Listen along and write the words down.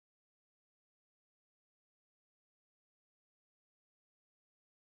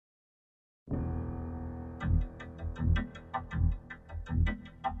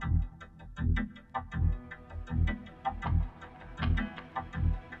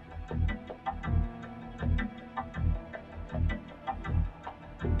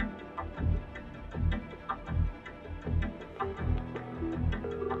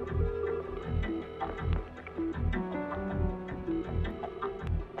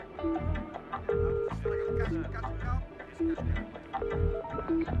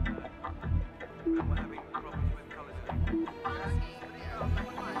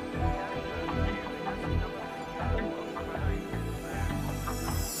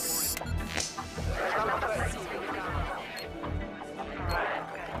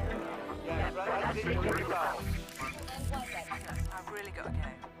I've really got to go.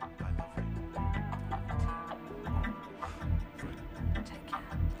 Take care.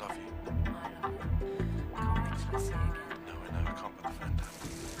 Love you. I love you. Can't wait till I see you again. No, I know. I can't put the phone down.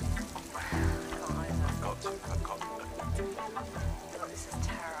 Can't either. I've got to. I've got to. Oh, this is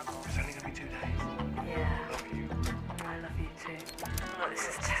terrible. It's only going to be 2 days. Yeah. Love you. I love you too. Oh, this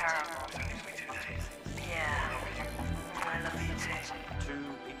is terrible. It's only going to be 2 days. Yeah. I love you too. 2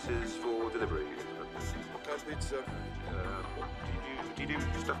 pizzas for delivery. What kind of pizza? Do you do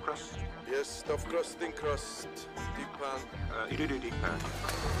stuffed crust? Yes, stuffed crust, thin crust, deep pan. You do deep pan.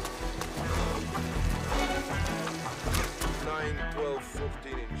 9, 12,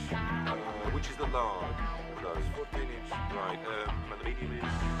 14 inch. Which is the large? No, 14 inch. right. And the medium is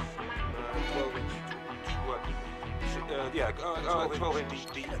 12 inch. what? 12 inch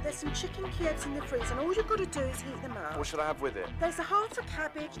deep. Look, there's some chicken Kievs in the freezer, and all you've got to do is heat them up. What should I have with it? There's a half a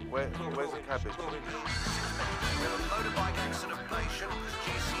cabbage. Where's the cabbage? Motorbike accident patient,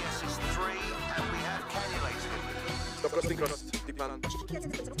 GCS is 3, and we have cannulated. Stuffed crust, thin crust, deep pan.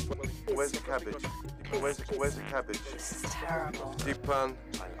 Where's the cabbage? Where's the cabbage? This is terrible. Deep pan.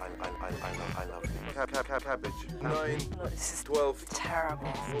 I love you. Cabbage. 9, Look, this is 12,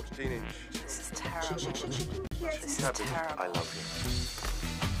 terrible. 14 inch. This is terrible. This is Cabbage. terrible. I love you.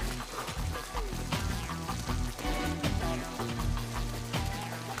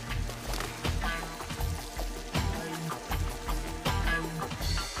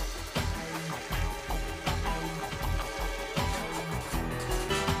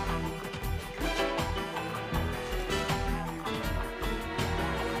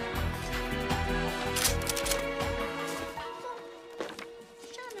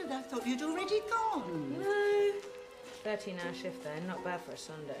 Shannon, I thought you'd already gone. No. 13-hour shift there, not bad for a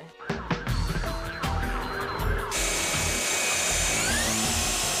Sunday.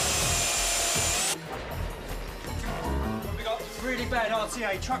 We got really bad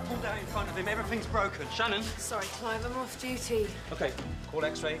RTA. Truck pulled out in front of him. Everything's broken. Shannon. Sorry, Clive, I'm off duty. Okay, call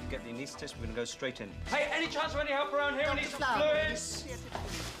X-ray, get the anaesthetist. We're gonna go straight in. Hey, any chance of any help around here? I need some fluids.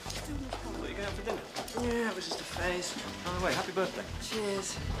 What are you going out for dinner? Yeah, it was just a phase. By the way, happy birthday.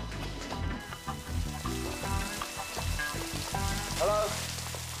 Cheers. Hello?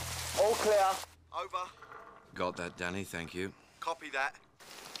 All clear. Over. Got that, Danny. Thank you. Copy that.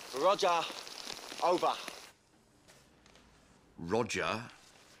 Roger. Over. Roger.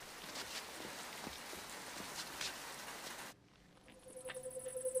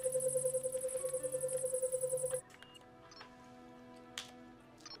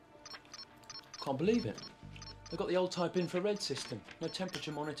 Can't believe it. They've got the old type infrared system. No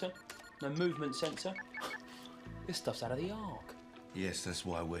temperature monitor, no movement sensor. This stuff's out of the ark. Yes, that's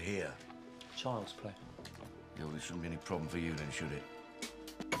why we're here. Child's play. Yeah, well, there shouldn't be any problem for you then, should it?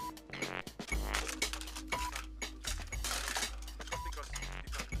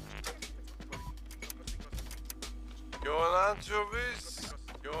 You want anchovies?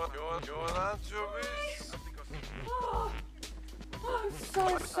 You want anchovies? Oh, I'm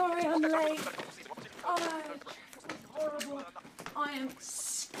so sorry I'm late. Oh, horrible. I am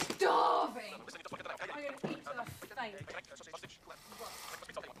starving. I'm going to eat till I faint.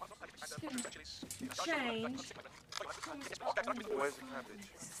 Just going to change. Where's the cabbage?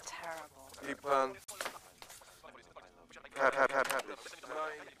 This is terrible. Deep pan. Cabbage.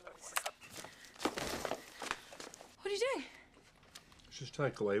 What are you doing? It's just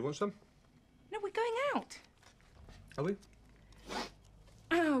takeaway. You want some? No, we're going out. Are we?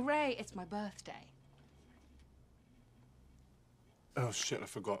 Oh, Ray, it's my birthday. Oh, shit, I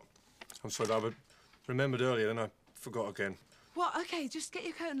forgot. I'm sorry, I remembered earlier, then I forgot again. What? OK, just get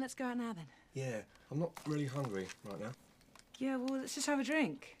your coat and let's go out now, then. Yeah, I'm not really hungry right now. Yeah, well, let's just have a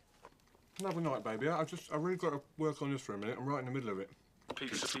drink. Another night, baby. I really got to work on this for a minute. I'm right in the middle of it.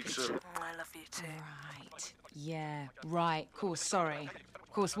 Pizza. Oh, I love you too. Right. Yeah, right. Of course, sorry.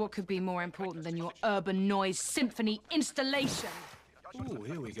 Of course, what could be more important than your urban noise symphony installation? Oh,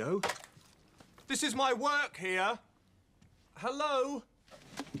 here we go. This is my work here. Hello?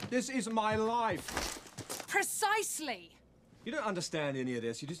 This is my life. Precisely. You don't understand any of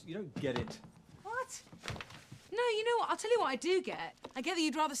this. You don't get it. What? No, you know what? I'll tell you what I do get. I get that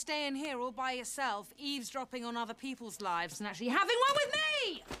you'd rather stay in here all by yourself, eavesdropping on other people's lives than actually having one with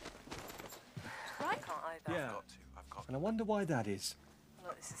me! Right? Can't either. Yeah. I've got to. And I wonder why that is.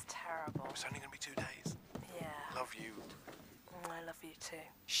 Look, this is terrible. It's only going to be 2 days. Yeah. Love you. I love you too.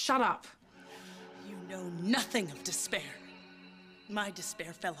 Shut up. You know nothing of despair. My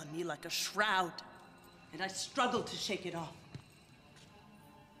despair fell on me like a shroud, and I struggled to shake it off.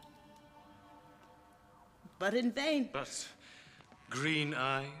 But in vain. But, green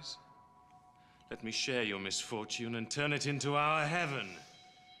eyes, let me share your misfortune and turn it into our heaven.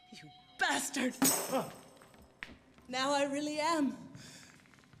 You bastard! Now I really am.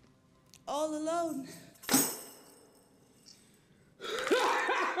 All alone.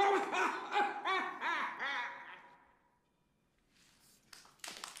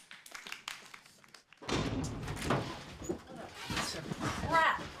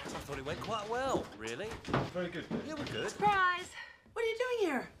 Crap. I thought it went quite well, really. Very good. Yeah, we're good. Surprise. What are you doing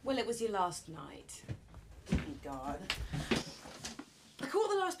here? Well, it was your last night. Thank God. I caught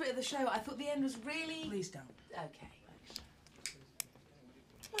the last bit of the show. I thought the end was really... Please don't. Okay.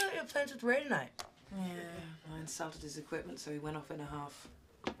 What are your plans with Ray tonight? Yeah, I insulted his equipment, so he went off in a huff.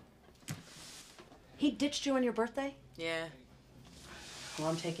 He ditched you on your birthday? Yeah. Well,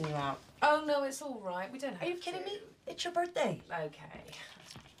 I'm taking you out. Oh, no, it's all right. We don't have Are you kidding me? It's your birthday. Okay.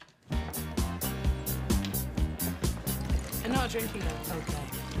 I'm not drinking though. Okay.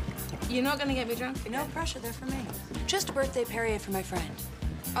 You're not gonna get me drunk? No pressure, they're for me. Just a birthday Perrier for my friend.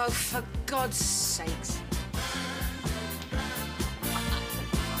 Oh, for God's sakes.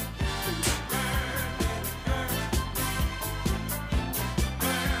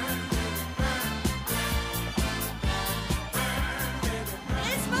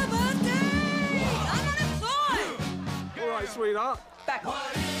 It's my birthday! I'm unemployed! All right, sweetheart. Back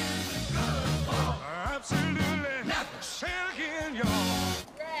off. Absolutely nothing. Say it again, y'all.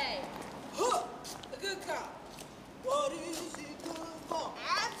 Ray. Huh. The good cop. What is it good for?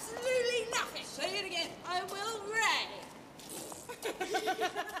 Absolutely nothing. Say it again. I will, Ray.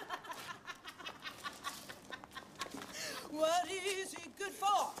 What is it good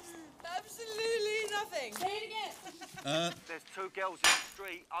for? Absolutely nothing. Say it again. There's 2 girls in the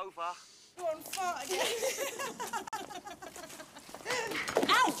street. Over. Go on, fart again.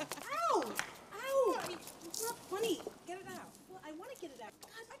 Ow! Ow! Ow! It's not funny. Get it out. Well, I want to get it out.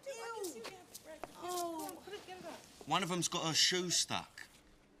 God, I can see it. Oh, get it out. One of them's got her shoe stuck.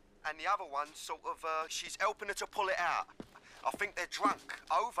 And the other one, sort of, she's helping her to pull it out. I think they're drunk.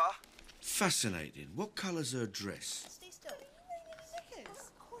 Over. Fascinating. What colour's her dress? Stay still.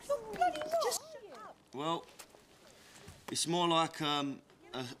 You're bloody not. Just Well, it's more like a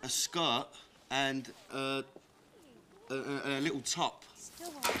skirt and a little top.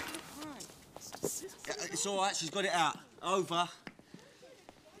 still won't. Fine. It's all right. She's got it out. Over.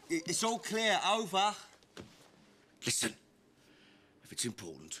 It's all clear. Over. Listen. If it's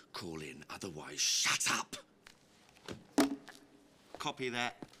important, call in. Otherwise, shut up. Copy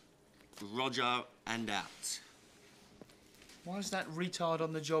that. Roger and out. Why's that retard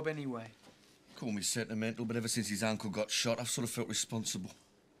on the job anyway? Call me sentimental, but ever since his uncle got shot, I've sort of felt responsible.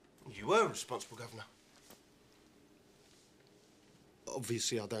 You were responsible, Governor.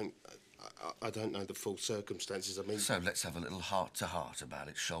 Obviously, I don't know the full circumstances. I mean... So let's have a little heart-to-heart about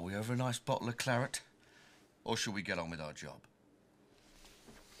it, shall we, over a nice bottle of claret? Or shall we get on with our job?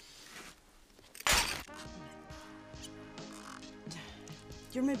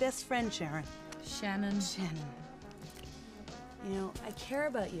 You're my best friend, Sharon. Shannon. Shannon. You know, I care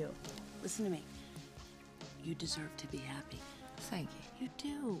about you. Listen to me. You deserve to be happy. Thank you. You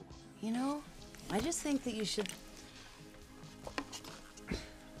do. You know? I just think that you should...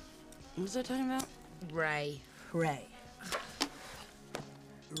 What was I talking about? Ray. Ray.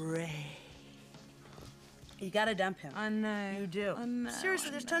 Ray. You gotta dump him. I know. You do. I know. Seriously,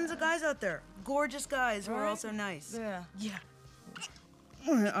 there's tons of guys out there. Gorgeous guys who are Right? also nice. Yeah. Yeah. I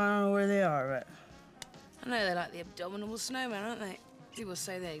don't know where they are, but... I know they're like the abominable snowman, aren't they? People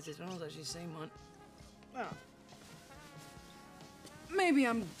say they exist, but I've actually seen one. Oh. Maybe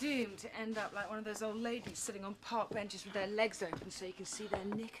I'm doomed to end up like one of those old ladies sitting on park benches with their legs open so you can see their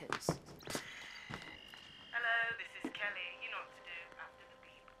knickers. Hello, this is Kelly. You know what to do after the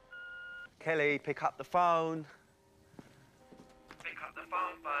beep. Kelly, pick up the phone. Pick up the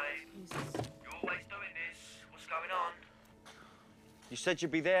phone, babe. You're always doing this. What's going on? You said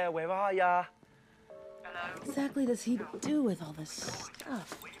you'd be there. Where are ya? Hello? What exactly does he do with all this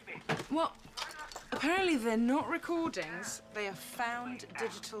stuff? What? Apparently they're not recordings. They are found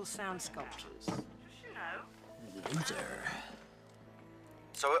digital sound sculptures. Loser.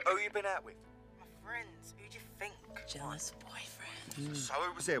 So who you been out with? My friends, who do you think? Jealous boyfriend. So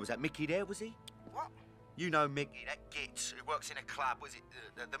who was there? Was that Mickey there, was he? What? You know Mickey, that git who works in a club, was it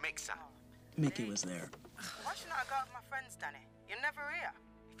the mixer? Mickey was there. Why shouldn't I go out with my friends, Danny? You're never here.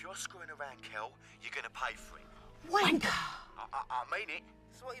 If you're screwing around, Kel, you're gonna pay for it. Wanker! I mean it.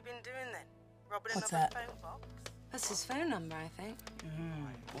 So what you been doing then? Robbing What's another that? phone box? That's his phone number, I think.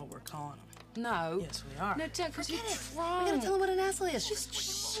 What we're calling him. No. Yes, we are. No, don't, because Forget he's it. drunk. We gotta tell him what an asshole he is.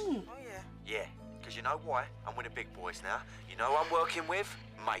 Just Oh, yeah. Yeah, because you know why? I'm with the big boys now. You know who I'm working with?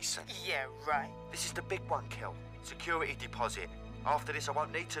 Mason. Yeah, right. This is the big one, Kel. Security deposit. After this, I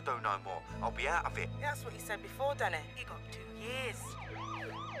won't need to do no more. I'll be out of it. Yeah, that's what you said before, Danny. You got 2 years.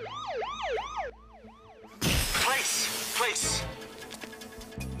 Police! Police!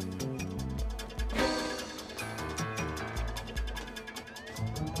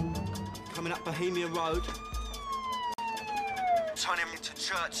 Coming up Bohemian Road. Turning into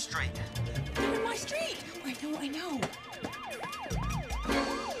Church Street. You're in my street. I know.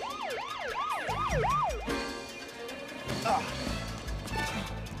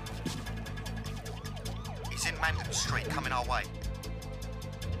 He's in Manton Street, coming our way.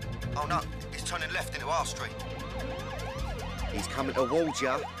 Oh no, he's turning left into our street. He's coming towards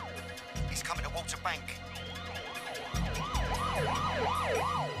you. He's coming towards a bank.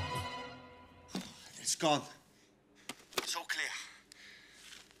 It's gone. It's all clear.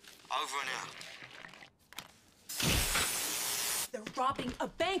 Over and out. They're robbing a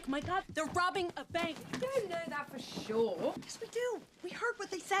bank, my God. They're robbing a bank. You don't know that for sure. Yes, we do. We heard what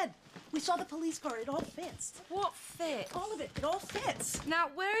they said. We saw the police car. It all fits. What fit? All of it. It all fits. Now,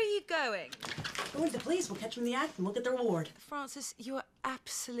 where are you going? Going to the police. We'll catch them in the act and we'll get the reward. Francis, you're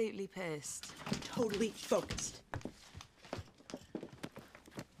absolutely pissed. Totally focused.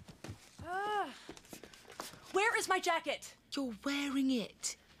 Where is my jacket? You're wearing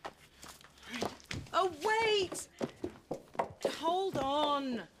it. Oh, wait! Hold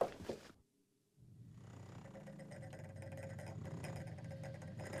on.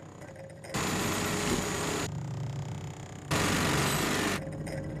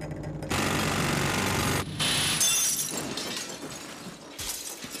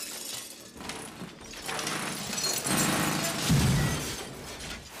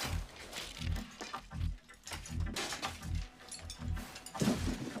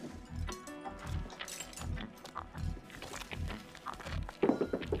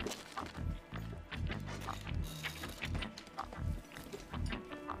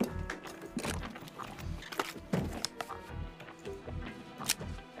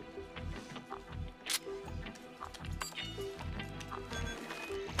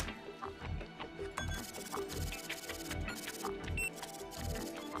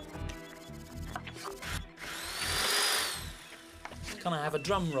 Can I have a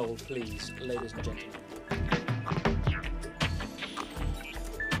drum roll, please, ladies and gentlemen?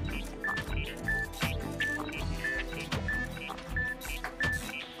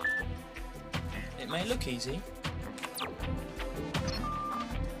 It may look easy.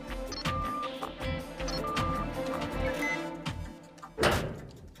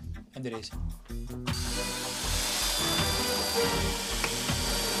 And it is.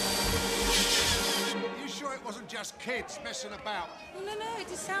 You sure it wasn't just kids messing about? No, it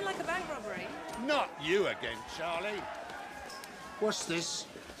just sounded like a bank robbery. Not you again, Charlie. What's this?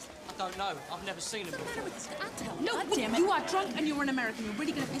 I don't know. I've never seen him before. No, damn it. You are drunk and you're an American. You're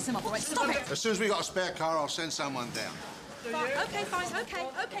really going to piss him off, all right? Stop it. As soon as we got a spare car, I'll send someone down. Okay, fine.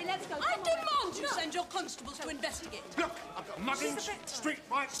 Okay, let's go. I demand you send your constables to investigate. Look, I've got muggings, street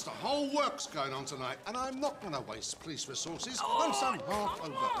fights, the whole works going on tonight, and I'm not going to waste police resources on some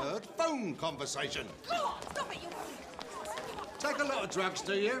half-overheard phone conversation. God, stop it, you... Take a lot of drugs,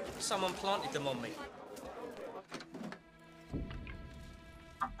 do you? Someone planted them on me.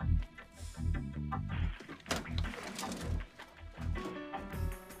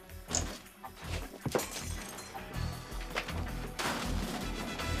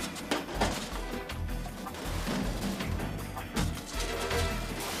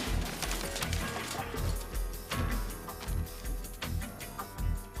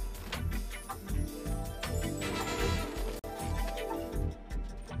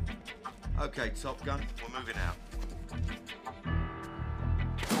 Okay, Top Gun, we're moving out.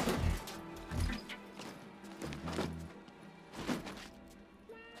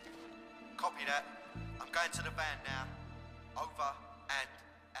 Copy that. I'm going to the van now. Over and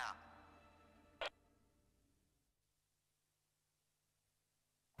out.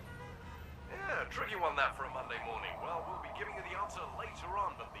 Yeah, trick you on that for a Monday morning? Well, we'll be giving you the answer later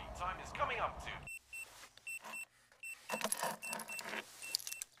on, but the time is coming up to.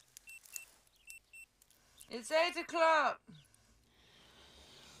 It's 8 o'clock.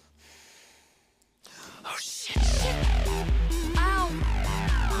 Oh, shit. Ow!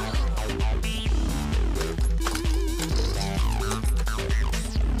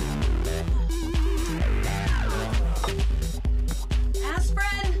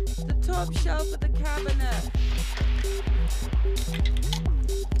 Aspirin! The top shelf of the cabinet.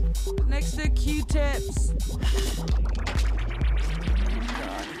 Next to Q-tips.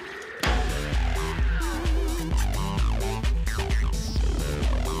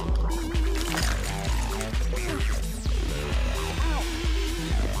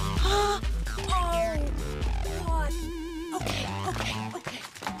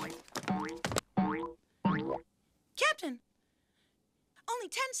 Captain! Only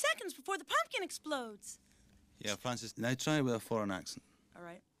 10 seconds before the pumpkin explodes. Yeah, Francis, now try with a foreign accent. All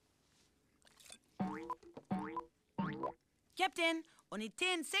right. Captain, only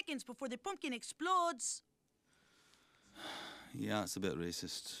 10 seconds before the pumpkin explodes. Yeah, it's a bit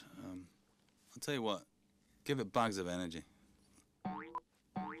racist. I'll tell you what, give it bags of energy.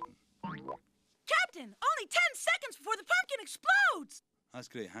 Captain, only 10 seconds before the pumpkin explodes. That's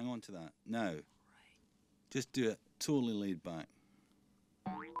great, hang on to that. Now, just do it totally laid back.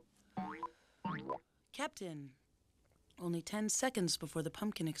 Captain, only 10 seconds before the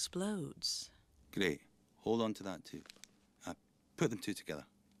pumpkin explodes. Great, hold on to that too. Put them two together.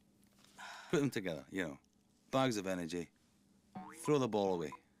 Put them together, you know. Bags of energy. Throw the ball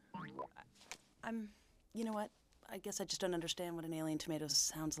away. You know what? I guess I just don't understand what an alien tomato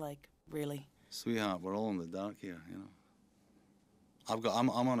sounds like, really. Sweetheart, we're all in the dark here, you know. I'm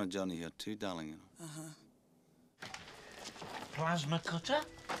on a journey here too, darling, you know. Plasma cutter.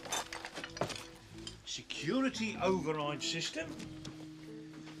 Security override system.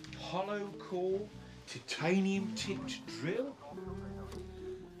 Hollow core. Titanium-tipped drill.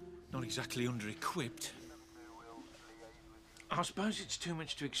 Not exactly under-equipped. I suppose it's too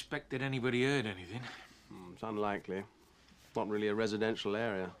much to expect that anybody heard anything. It's unlikely. Not really a residential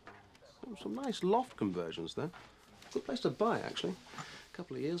area. Some nice loft conversions, though. Good place to buy, actually. A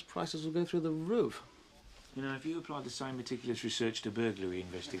couple of years, prices will go through the roof. You know, if you applied the same meticulous research to burglary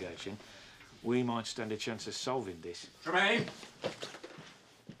investigation, we might stand a chance of solving this. Tremaine!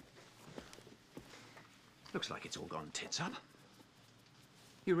 Looks like it's all gone tits up.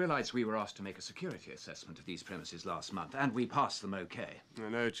 You realise we were asked to make a security assessment of these premises last month, and we passed them okay. I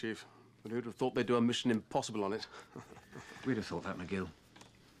know, Chief. But who'd have thought they'd do a Mission Impossible on it? We'd have thought that, McGill.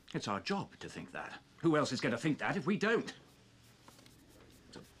 It's our job to think that. Who else is going to think that if we don't?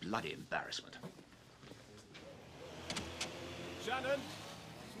 It's a bloody embarrassment. Shannon,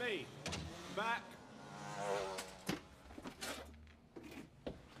 it's me. Back.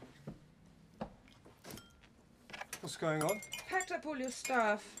 What's going on? Packed up all your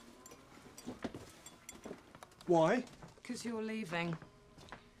stuff. Why? Because you're leaving.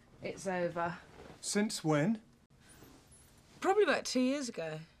 It's over. Since when? Probably about 2 years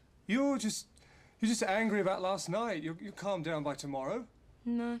ago. You're just angry about last night. You'll calm down by tomorrow.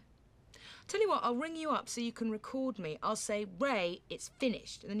 No. Tell you what, I'll ring you up so you can record me. I'll say, Ray, it's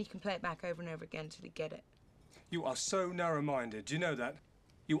finished. And then you can play it back over and over again till you get it. You are so narrow-minded. Do you know that?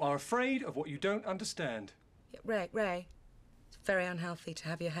 You are afraid of what you don't understand. Yeah, Ray, it's very unhealthy to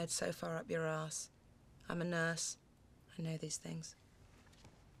have your head so far up your arse. I'm a nurse. I know these things.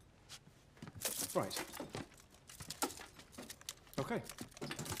 Right. Okay.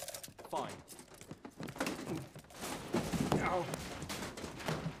 Fine. Ow.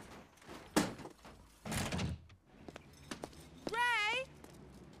 Ray!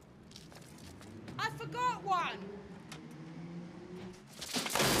 I forgot one!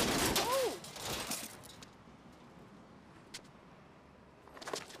 Oh!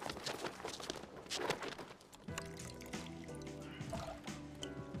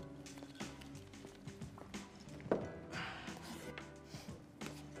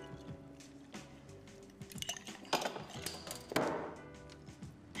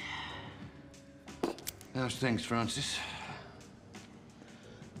 How's things, Francis?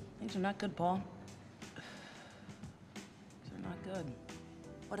 Things are not good, Paul. Things are not good.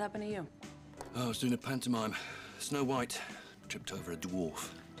 What happened to you? Oh, I was doing a pantomime. Snow White tripped over a dwarf.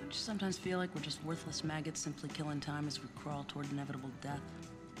 Don't you sometimes feel like we're just worthless maggots simply killing time as we crawl toward inevitable death?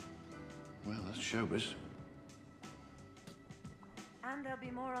 Well, that's showbiz. And there'll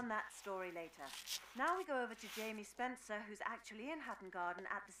be more on that story later. Now we go over to Jamie Spencer, who's actually in Hatton Garden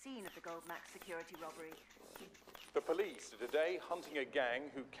at the scene of the Goldmax security robbery. The police are today hunting a gang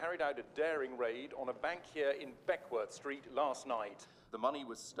who carried out a daring raid on a bank here in Beckworth Street last night. The money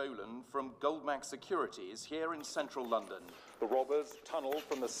was stolen from Goldmax Securities here in central London. The robbers tunneled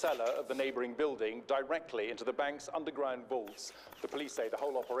from the cellar of the neighbouring building directly into the bank's underground vaults. The police say the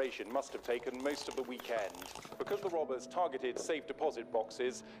whole operation must have taken most of the weekend. Because the robbers targeted safe deposit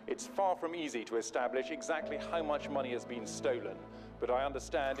boxes, it's far from easy to establish exactly how much money has been stolen. But I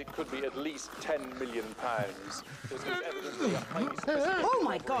understand it could be at least £10 million. This is evidently a highly specific... Oh,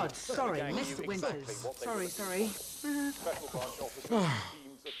 my God. Sorry, Mr. Winters. Sorry. Special branch officers,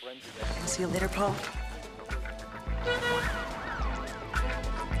 teams of forensic... See you later, Paul.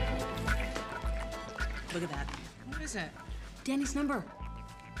 Look at that. What is it? Danny's number.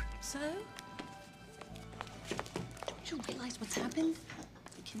 So? Don't you realize what's happened?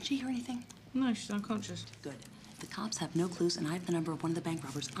 Can she hear anything? No, she's unconscious. Good. The cops have no clues, and I have the number of one of the bank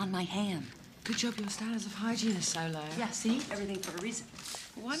robbers on my hand. Good job your standards of hygiene are so low. Yeah, see? Everything for a reason.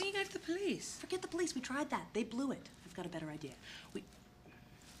 Why don't you go to the police? Forget the police. We tried that. They blew it. I've got a better idea.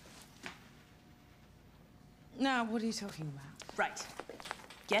 Now, what are you talking about? Right.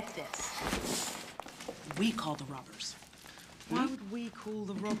 Get this. We call the robbers. Why would we call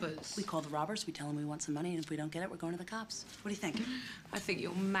the robbers? We call the robbers, we tell them we want some money, and if we don't get it, we're going to the cops. What do you think? I think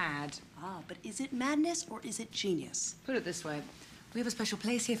you're mad. Ah, but is it madness or is it genius? Put it this way. We have a special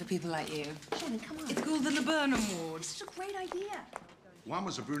place here for people like you. Shannon, come on. It's called the Laburnum Ward. It's a great idea. One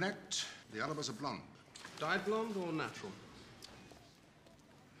was a brunette, the other was a blonde. Dyed blonde or natural?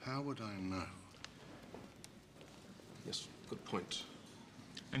 How would I know? Yes, good point.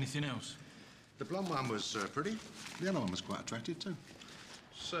 Anything else? The blonde one was pretty. The other one was quite attractive, too.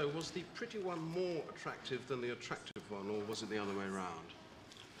 So, was the pretty one more attractive than the attractive one, or was it the other way around?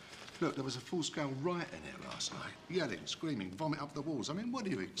 Look, there was a full-scale riot in here last night. Yelling, screaming, vomit up the walls. I mean, what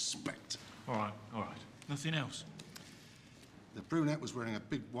do you expect? All right. Nothing else? The brunette was wearing a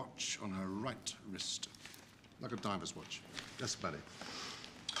big watch on her right wrist. Like a diver's watch. That's about it.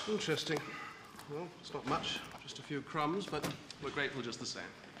 Interesting. Well, it's not much, just a few crumbs, but we're grateful just the same.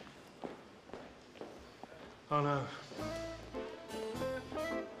 Oh, no.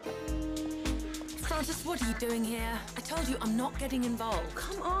 Francis, what are you doing here? I told you I'm not getting involved.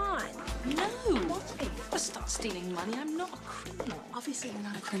 Come on. No. Why? Let's start stealing money. I'm not a criminal. Obviously, you're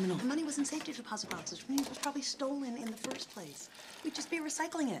not a criminal. The money was in safety deposit boxes, which means it was probably stolen in the first place. We'd just be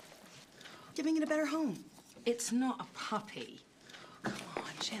recycling it, giving it a better home. It's not a puppy. Come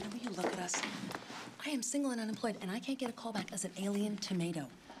on, Shannon, will you look at us? I am single and unemployed, and I can't get a call back as an alien tomato.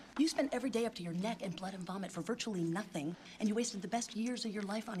 You spent every day up to your neck in blood and vomit for virtually nothing, and you wasted the best years of your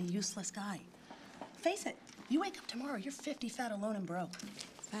life on a useless guy. Face it, you wake up tomorrow, you're 50, fat, alone, and broke.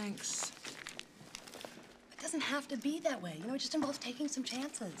 Thanks. It doesn't have to be that way. You know, it just involves taking some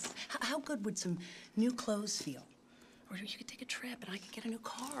chances. How good would some new clothes feel? Or you could take a trip, and I could get a new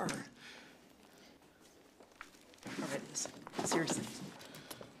car. All right, listen, seriously.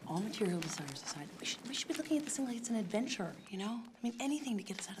 All material desires aside, we should be looking at this thing like it's an adventure, you know? I mean, anything to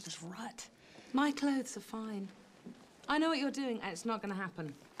get us out of this rut. My clothes are fine. I know what you're doing, and it's not going to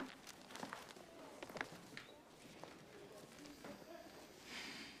happen.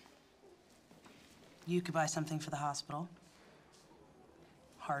 You could buy something for the hospital.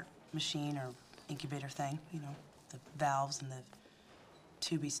 Heart machine or incubator thing, you know, the valves and the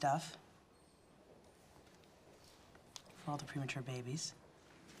tubey stuff. For all the premature babies.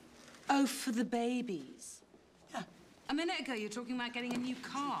 Oh, for the babies? Yeah. A minute ago, you were talking about getting a new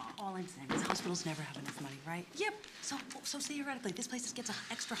car. All I'm saying is hospitals never have enough money, right? Yep. So theoretically, this place gets an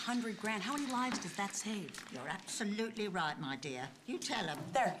extra 100 grand. How many lives does that save? You're absolutely right, my dear. You tell them.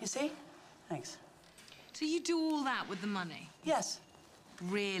 There, you see? Thanks. So you do all that with the money? Yes.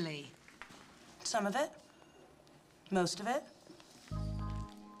 Really? Some of it. Most of it. One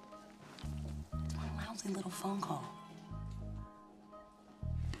lousy little phone call.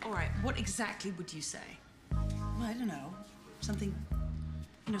 All right, what exactly would you say? Well, I don't know. Something,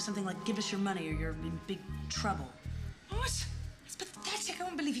 you know, something like, give us your money or you're in big trouble. What? That's pathetic. I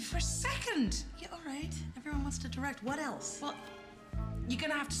won't believe you for a second. Yeah, all right. Everyone wants to direct. What else? Well, you're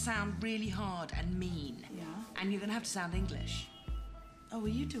going to have to sound really hard and mean. Yeah? And you're going to have to sound English. Oh, well,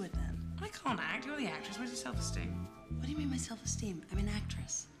 you do it then. I can't act. You're the actress. Where's your self-esteem? What do you mean my self-esteem? I'm an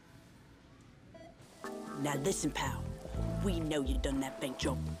actress. Now listen, pal. We know you done that bank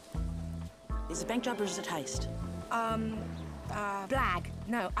job. Is it a bank job or is it heist? Blag.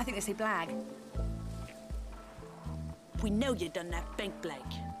 No, I think they say blag. We know you done that bank blag.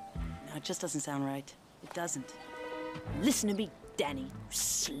 No, it just doesn't sound right. It doesn't. Listen to me, Danny, you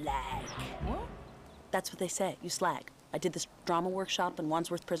slag. What? That's what they say, you slag. I did this drama workshop in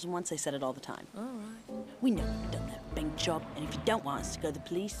Wandsworth Prison once. They said it all the time. All right. We know you've done that big job, and if you don't want us to go to the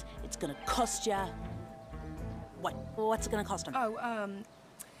police, it's gonna cost ya... What? What's it gonna cost them? Oh,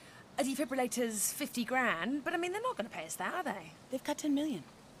 a defibrillator's 50 grand, but I mean, they're not gonna pay us that, are they? They've got 10 million.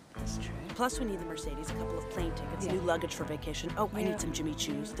 That's true. Plus, we need the Mercedes, a couple of plane tickets, Yeah. new luggage for vacation. Oh, I Yeah. need some Jimmy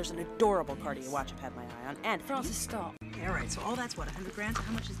Choos. There's an adorable cardio watch I've had my eye on. And Francis, stop. Yeah, all right, so all that's what, 100 grand? So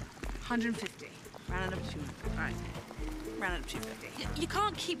how much is that? 150. Round it up to 200. All right. Round it up to 250. You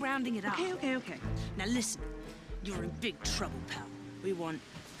can't keep rounding it up. Okay. Now listen, you're in big trouble, pal. We want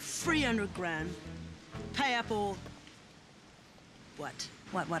 300 grand. Pay up or... What?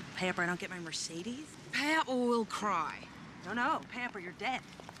 What? Pay up or I don't get my Mercedes? Pay up or we'll cry. No. Pay up or you're dead.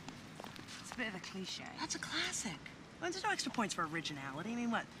 It's a bit of a cliche. That's a classic. Well, there's no extra points for originality. I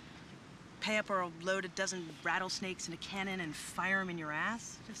mean, what? Pay up or I'll load a dozen rattlesnakes in a cannon and fire them in your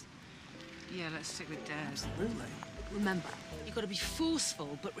ass? Just... Yeah, let's stick with Dad. Absolutely. Remember, you've got to be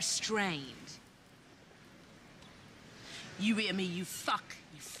forceful but restrained. You hear me, you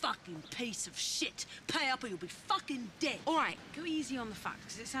fucking piece of shit. Pay up or you'll be fucking dead. All right, go easy on the fucks,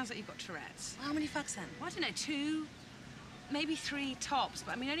 because it sounds like you've got Tourette's. How many fucks then? Well, I don't know, 2, maybe 3 tops,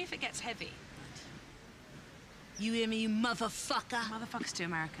 but I mean, only if it gets heavy. You hear me, you motherfucker? Motherfucker's too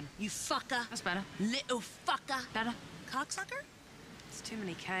American. You fucker. That's better. Little fucker. Better. Cocksucker? It's too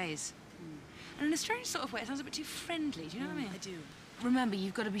many Ks. And in a strange sort of way, it sounds a bit too friendly, do you know what I mean? I do. Remember,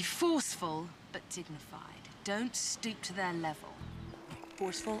 you've got to be forceful but dignified. Don't stoop to their level.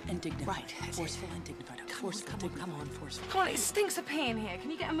 Forceful and dignified. Right. Forceful and dignified. Come on, forceful. Come on, it stinks of pee in here.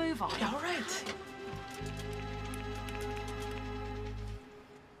 Can you get a move on? All right.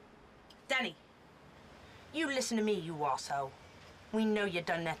 Danny, you listen to me, you arsehole. We know you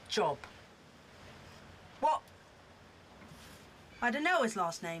done that job. What? I don't know his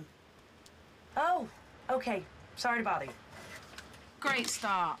last name. Oh, okay. Sorry to bother you. Great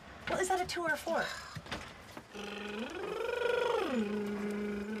start. Well, is that a 2 or a 4?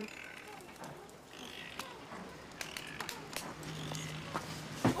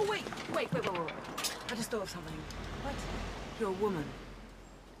 Oh, wait. I just thought of something. What? You're a woman.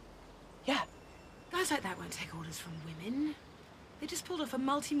 Yeah. Guys like that won't take orders from women. They just pulled off a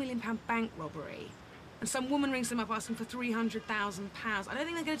multi-million-pound bank robbery. And some woman rings them up asking for £300,000. I don't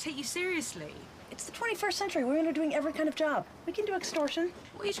think they're going to take you seriously. It's the 21st century. Women are doing every kind of job. We can do extortion.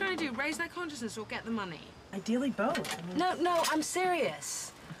 What are you trying to do? Raise their consciousness or get the money? Ideally both. I mean... No, I'm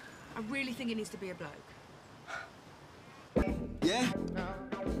serious. I really think it needs to be a bloke. Yeah?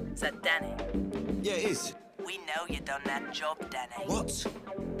 Is that Danny? Yeah, it is. We know you done that job, Danny. What?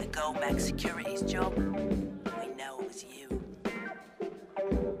 The Goldmack Securities job. We know it was you.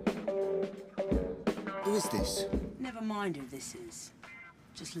 Who is this? Never mind who this is.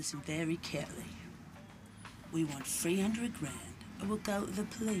 Just listen very carefully. We want 300 grand, or we'll go to the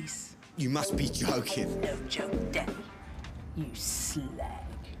police. You must be joking. No joke, Danny. You slag.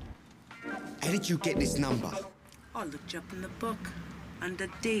 How did you get this number? I looked you up in the book. Under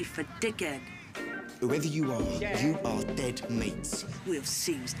D for dickhead. Whoever you are dead mates. We'll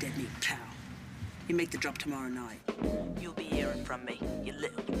see who's dead meat, pal. You make the drop tomorrow night. You'll be hearing from me, you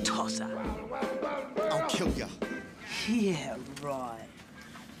little tosser. I'll kill ya. Yeah, right.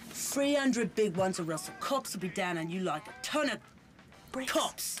 300 big ones or else the cops will be down on you like a ton of bricks.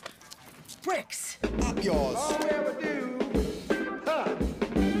 Cops. Bricks. Up yours. All we ever do, huh?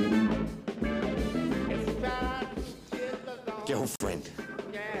 Girlfriend.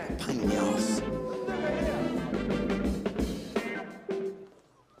 Pain in the ass.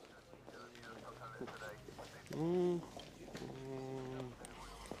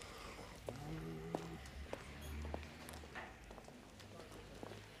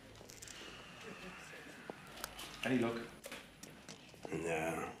 Any luck?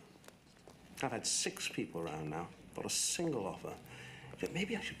 No. I've had 6 people around now. Not a single offer. But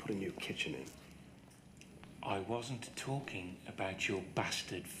maybe I should put a new kitchen in. I wasn't talking about your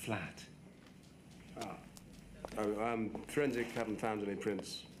bastard flat. Forensic haven't found any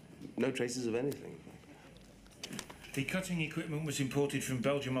prints. No traces of anything. The cutting equipment was imported from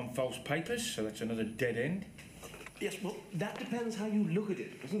Belgium on false papers, so that's another dead end. Yes, well, that depends how you look at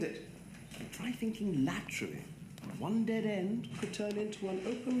it, doesn't it? Try thinking laterally. One dead end could turn into an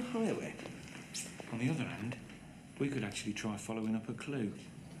open highway. On the other hand, we could actually try following up a clue.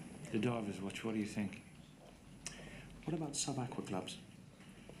 The Divers Watch, what do you think? What about sub-aqua clubs?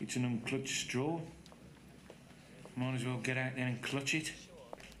 It's an unclutched straw. Might as well get out there and clutch it.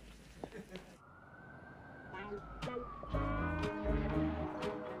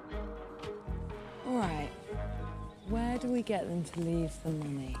 All right. Where do we get them to leave the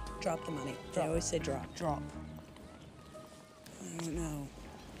money? Drop the money. They always say drop. Drop. I don't know.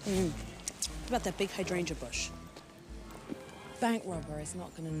 What about that big hydrangea bush? Bank robber is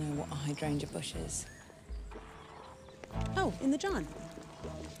not going to know what a hydrangea bush is. Oh, in the John.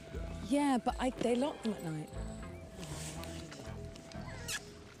 Yeah, but they lock them at night.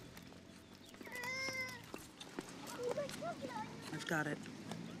 I've got it.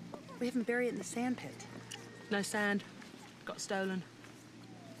 We have them bury it in the sand pit. No sand. Got stolen.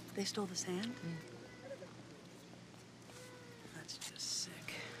 They stole the sand? That's just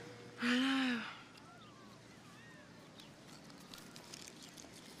sick. I know.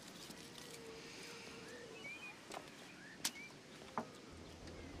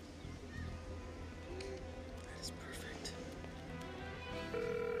 That is perfect.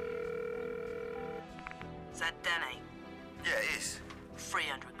 Is that Danny? Yeah, it is.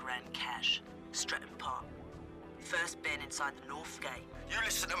 300 grand cash. Stratton Park. First bin inside the north gate. You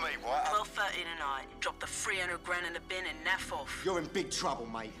listen to me, right? 12:30 tonight. Drop the 300 grand in the bin and naff off. You're in big trouble,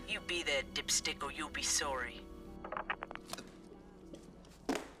 mate. You be there, dipstick, or you'll be sorry.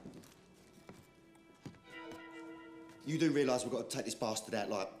 You do realise we've got to take this bastard out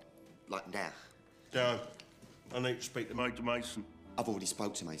like now? No, I need to speak to Major Mason. I've already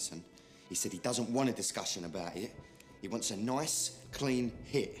spoke to Mason. He said he doesn't want a discussion about it. He wants a nice, clean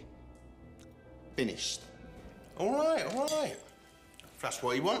hit. Finished. All right, all right. If that's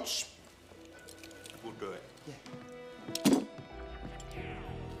what he wants, we'll do it. Yeah.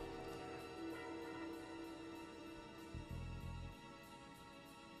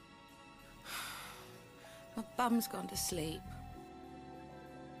 My bum's gone to sleep.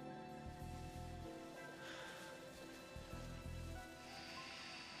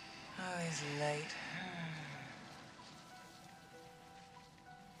 Oh, he's late.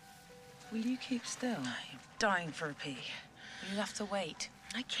 Will you keep still? I'm dying for a pee. You'll have to wait.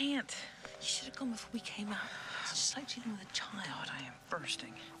 I can't. You should have gone before we came out. It's just like dealing with a child. I am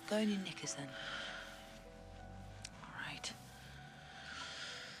bursting. Go in your knickers then. All right.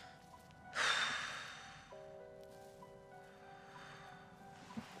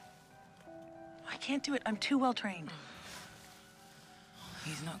 I can't do it. I'm too well trained.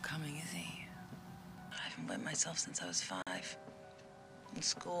 He's not coming, is he? I haven't wet myself since I was 5. In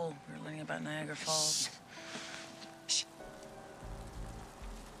school, we were learning about Niagara Falls. Shh.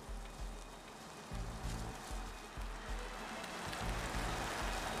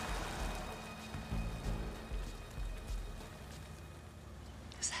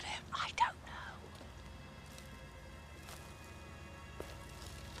 Is that him? I don't know.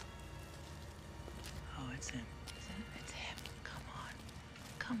 Oh, it's him. Is it? It's him. Come on.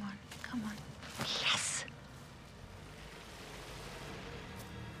 Come on. Come on. Yes!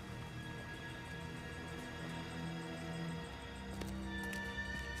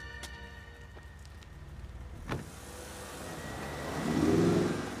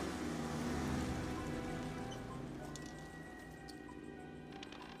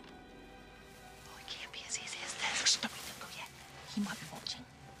 He might be watching.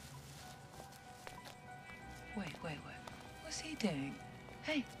 Wait. What's he doing?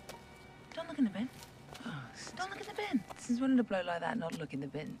 Hey, don't look in the bin. Oh, don't look in the bin. Since when did a blow like that not look in the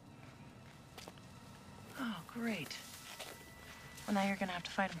bin? Oh, great. Well, now you're gonna have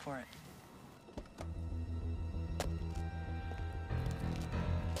to fight him for it.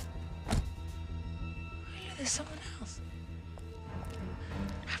 I know there's someone else.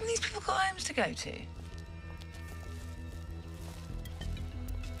 Haven't these people got homes to go to?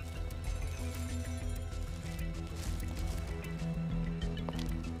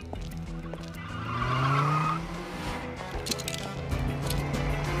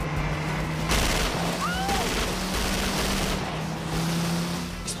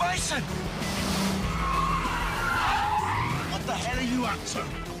 Mason! What the hell are you up to?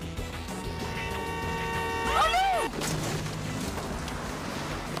 Oh, no!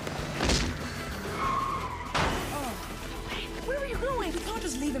 Oh, where are you going? We can't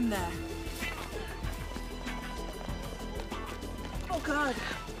just leave him there. Oh, God.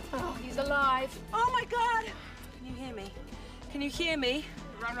 Oh, he's alive. Oh, my God. Can you hear me? Can you hear me?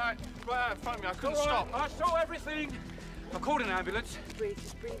 Right. Phone me. I couldn't stop. I saw everything. I called an ambulance. Breathe,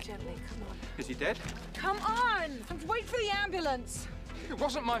 just breathe gently. Come on. Is he dead? Come on! Wait for the ambulance. It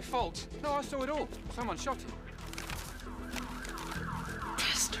wasn't my fault. No, I saw it all. Someone shot him.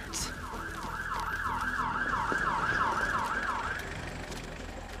 Bastards.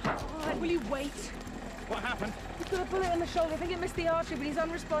 All right, will you wait? What happened? He's got a bullet in the shoulder. I think it missed the artery, but he's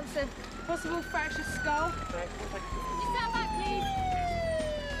unresponsive. Possible fractured skull. Okay, we'll take it. Stand back, please.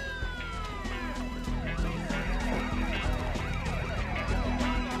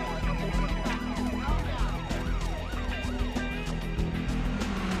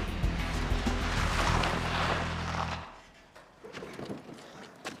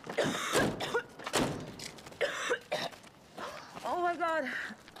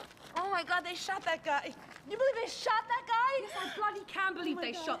 they shot that guy. You believe they shot that guy? Yes, I bloody can believe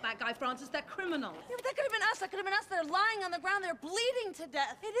they shot that guy, Francis. They're criminals. Yeah, but that could have been us. That could have been us. They're lying on the ground. They're bleeding to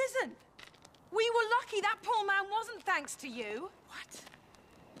death. It isn't. We were lucky that poor man wasn't thanks to you. What?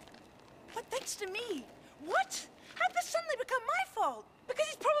 What, thanks to me? What? How'd this suddenly become my fault? Because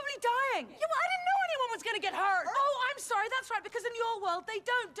he's probably dying. Yeah, well, I didn't know anyone was gonna get hurt. Oh, I'm sorry, that's right, because in your world, they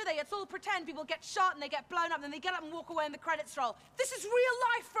don't, do they? It's all pretend. People get shot and they get blown up and then they get up and walk away and the credits roll. This is real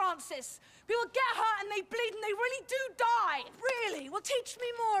life, Francis. People get hurt and they bleed and they really do die. Really? Well, teach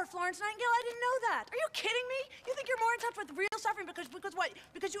me more, Florence Nightingale. I didn't know that. Are you kidding me? You think you're more in touch with real suffering because what?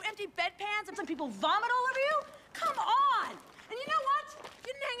 Because you empty bedpans and some people vomit all over you? Come on! And you know what? If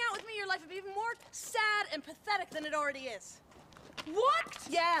you didn't hang out with me, your life would be even more sad and pathetic than it already is. What?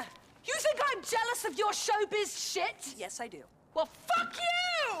 Yeah. You think I'm jealous of your showbiz shit? Yes, I do. Well, fuck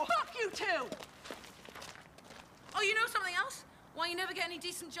you! Fuck you, too! Oh, you know something else? Why you never get any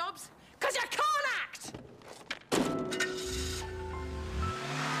decent jobs? 'Cause you can't act!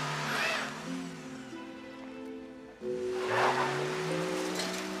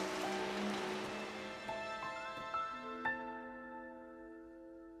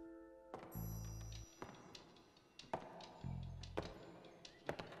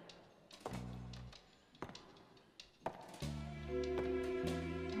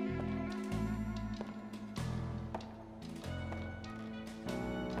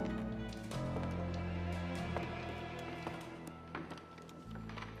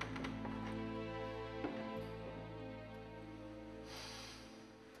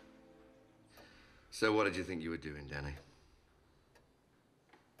 So what did you think you were doing, Danny?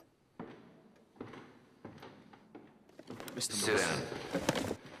 Sit down.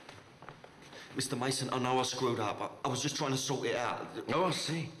 Mr. Mason, I know I screwed up. I was just trying to sort it out. Oh, I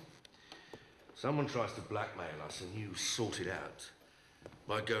see. Someone tries to blackmail us and you sort it out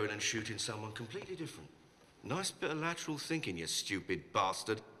by going and shooting someone completely different. Nice bit of lateral thinking, you stupid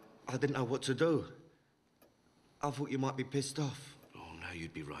bastard. I didn't know what to do. I thought you might be pissed off. Oh, no,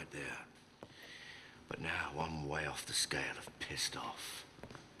 you'd be right there. But now I'm way off the scale of pissed off.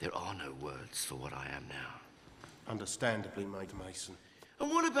 There are no words for what I am now. Understandably, Major Mason.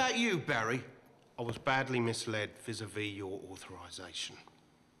 And what about you, Barry? I was badly misled vis-à-vis your authorisation.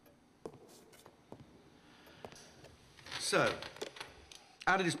 So,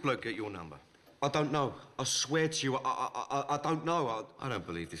 how did this bloke get your number? I don't know. I swear to you, I don't know. I don't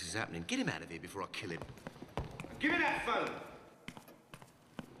believe this is happening. Get him out of here before I kill him. Give me that phone!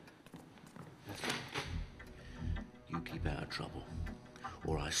 You keep out of trouble,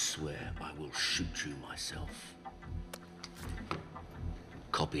 or I swear I will shoot you myself.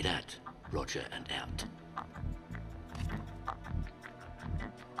 Copy that, Roger, and out.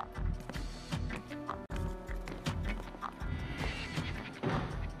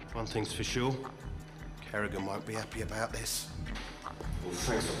 One thing's for sure, Kerrigan won't be happy about this. Well,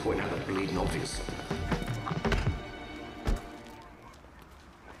 thanks for pointing out the bleeding obvious.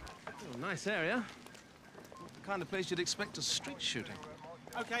 Oh, nice area. The kind of place you'd expect a street shooting.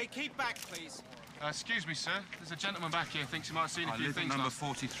 OK, keep back, please. Excuse me, sir. There's a gentleman back here thinks he might have seen a few things. Number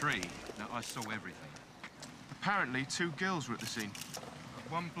 43. Now, I saw everything. Apparently, 2 girls were at the scene.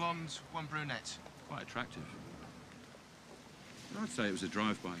 One blonde, one brunette. Quite attractive. I'd say it was a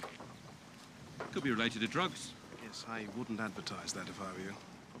drive-by. Could be related to drugs. Yes, I wouldn't advertise that if I were you.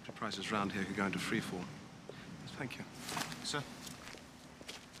 Property prices round here could go into freefall. Thank you. Sir?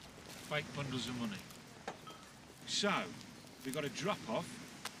 Fake bundles of money. So, we got a drop-off,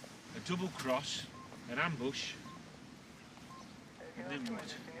 a double cross, an ambush, and then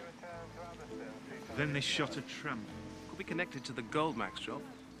what? Then they shot a tramp. Could be connected to the Goldmax job.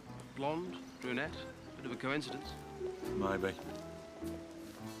 Blonde, brunette, bit of a coincidence. Maybe.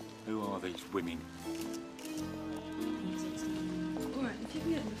 Who are these women? All right, if you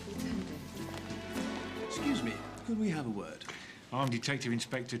can get them before 10 days. Excuse me, could we have a word? I'm Detective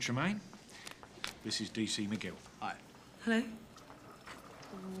Inspector Tremaine. This is DC McGill. Hi. Hello?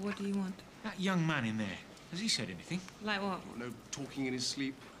 What do you want? That young man in there, has he said anything? Like what? No talking in his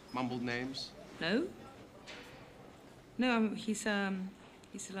sleep, mumbled names. No? No, he's still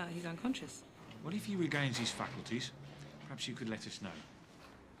out. He's unconscious. What if he regains his faculties? Perhaps you could let us know.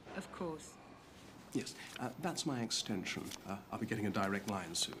 Of course. Yes, that's my extension. I'll be getting a direct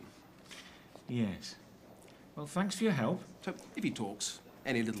line soon. Yes. Well, thanks for your help. So, if he talks,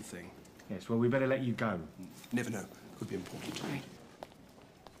 any little thing. Yes, well, we better let you go. Never know. Could be important. Right.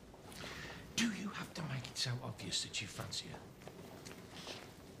 Do you have to make it so obvious that you fancy her?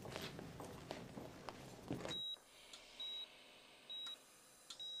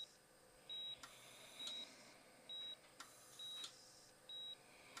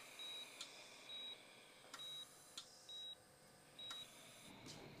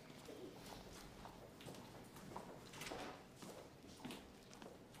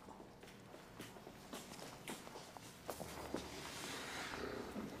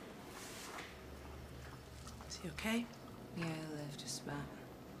 Is he okay? Yeah, he'll live just about.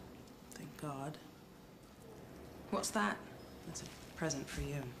 Thank God. What's that? That's a present for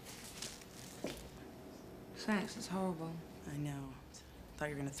you. Thanks, it's horrible. I know. Thought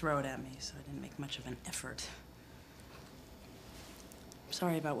you were gonna throw it at me, so I didn't make much of an effort. I'm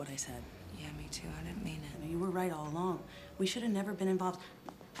sorry about what I said. Yeah, me too. I didn't mean it. You were right all along. We should have never been involved.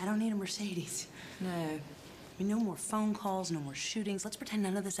 I don't need a Mercedes. No. I mean, no more phone calls, no more shootings. Let's pretend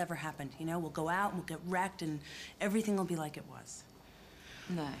none of this ever happened, you know? We'll go out and we'll get wrecked and everything will be like it was.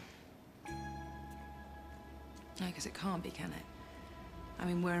 No. No, because it can't be, can it? I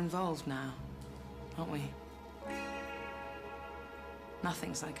mean, we're involved now, aren't we?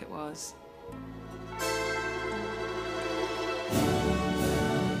 Nothing's like it was.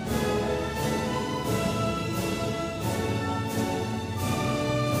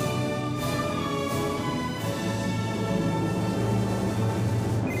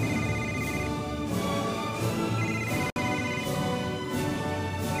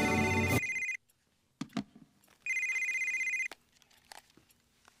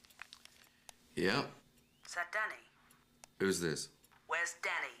 Yeah? Is that Danny? Who's this? Where's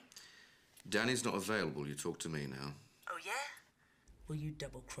Danny? Danny's not available. You talk to me now. Oh, yeah? Well, you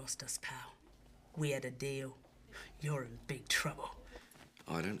double-crossed us, pal. We had a deal. You're in big trouble.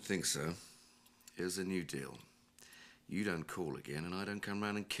 I don't think so. Here's a new deal. You don't call again, and I don't come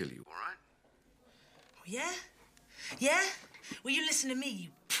round and kill you, all right? Oh, yeah? Yeah? Well, you listen to me, you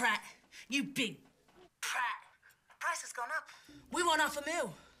prat. You big prat. Price has gone up. We want $500,000.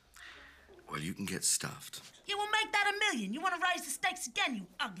 Well, you can get stuffed. You will make that $1 million. You want to raise the stakes again, you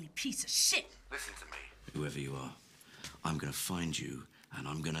ugly piece of shit. Listen to me. Whoever you are, I'm gonna find you, and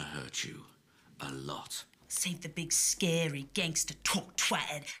I'm gonna hurt you. A lot. Save the big, scary gangster talk,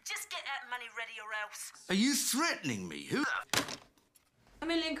 twatted. Just get that money ready or else. Are you threatening me? Who the... £1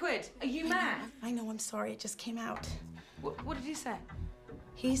 million? Are you mad? I know, I'm sorry. It just came out. What did you say?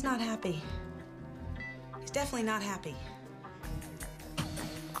 He's not happy. He's definitely not happy.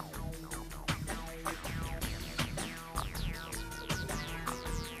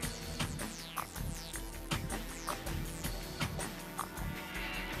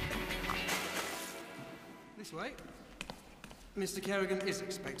 This way. Mr. Kerrigan is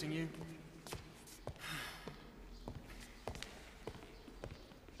expecting you.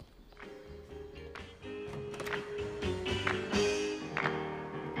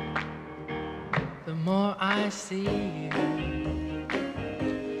 The more I see you,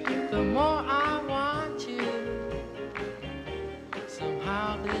 the more I want you.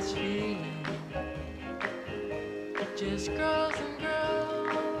 Somehow this feeling just grows and grows.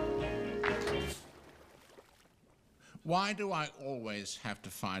 Why do I always have to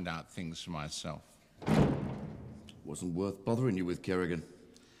find out things for myself? Wasn't worth bothering you with, Kerrigan.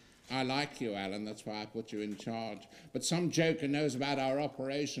 I like you, Alan. That's why I put you in charge. But some joker knows about our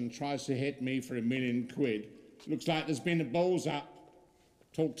operation, tries to hit me for £1 million. Looks like there's been a balls up.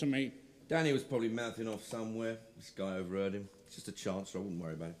 Talk to me. Danny was probably mouthing off somewhere. This guy overheard him. It's just a chance, so I wouldn't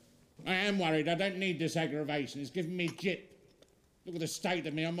worry about it. I am worried. I don't need this aggravation. It's giving me jip. Look at the state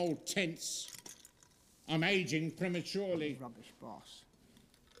of me. I'm all tense. I'm aging prematurely. Rubbish, boss.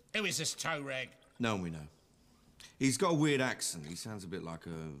 Who is this toe rag? No one we know. He's got a weird accent. He sounds a bit like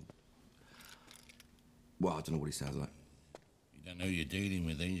a... Well, I don't know what he sounds like. You don't know who you're dealing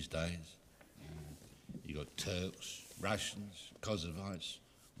with these days. You got Turks, Russians, Kosovites,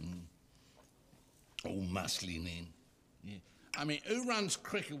 all muscling in. Yeah. I mean, who runs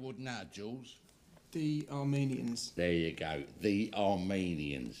Cricketwood now, Jules? The Armenians. There you go, the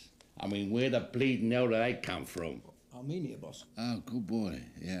Armenians. I mean, where the bleeding hell do they come from? Armenia, boss. Oh, good boy,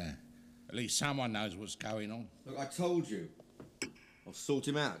 yeah. At least someone knows what's going on. Look, I told you. I'll sort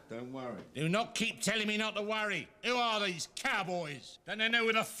him out, don't worry. Do not keep telling me not to worry. Who are these cowboys? Don't they know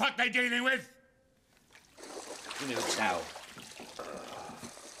who the fuck they're dealing with? Give me the towel.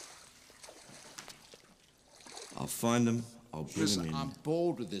 I'll find them. I'll bring them in. I'm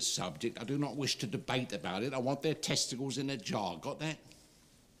bored with this subject. I do not wish to debate about it. I want their testicles in a jar. Got that?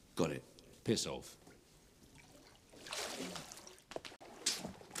 Got it. Piss off.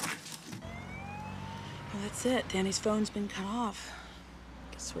 Well, that's it. Danny's phone's been cut off.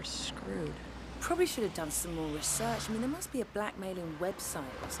 Guess we're screwed. Probably should have done some more research. I mean, there must be a blackmailing website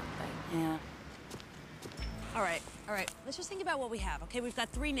or something. Yeah. All right. Let's just think about what we have, okay? We've got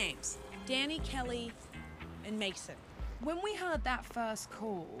 3 names. Danny, Kelly, and Mason. When we heard that first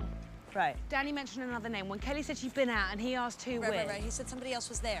call, Right. Danny mentioned another name. When Kelly said she'd been out and he asked who with. Right. He said somebody else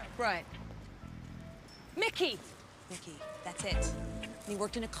was there. Right. Mickey. Mickey, that's it. And he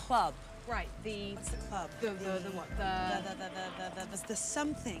worked in a club. Right, the... What's the club? The what? The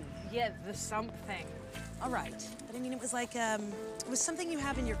something. Yeah, the something. All right. But I mean, it was like, it was something you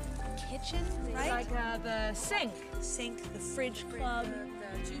have in your kitchen, right? Like, the sink. Sink, the fridge club,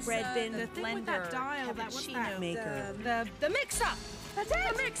 the juicer, bread bin, the thing with that dial, that what's that? maker. The mixer. That's it.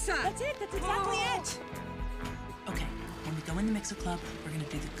 The mixer. That's it. That's exactly it. Okay, when we go in the mixer club, we're gonna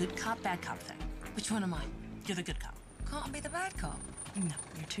do the good cop, bad cop thing. Which one am I? You're the good cop. Can't I be the bad cop? No,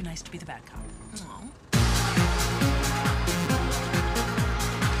 you're too nice to be the bad cop. Oh.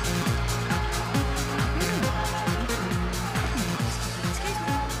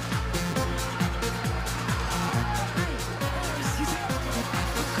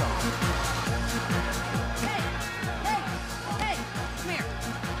 Hey, come here.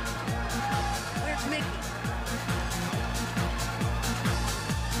 Where's Mickey?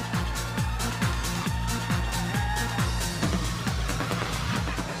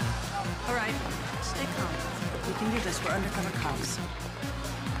 All right, stay calm. We can do this. We're undercover cops.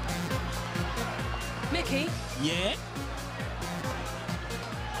 Mickey? Yeah?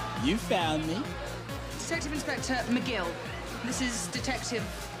 You found me. Detective Inspector McGill. This is Detective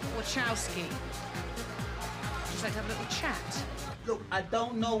Wachowski. Just like to have a little chat. Look, I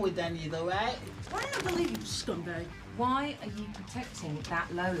don't know with any of the right? Why don't I believe you, scumbag? Why are you protecting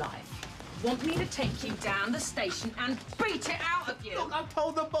that lowlife? Want me to take you down the station and beat it out of you? Look, I've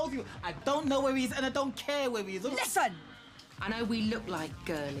told them both of you. I don't know where he is and I don't care where he is. Listen! I know we look like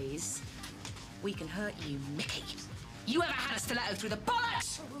girlies. We can hurt you, Mickey. You ever had a stiletto through the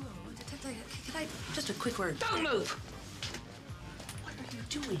bollocks? Can I just a quick word? Don't move! What are you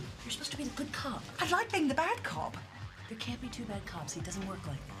doing? You're supposed to be the good cop. I like being the bad cop. There can't be two bad cops. He doesn't work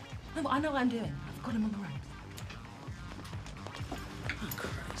like that. No, I know what I'm doing. I've got him on the run. Oh,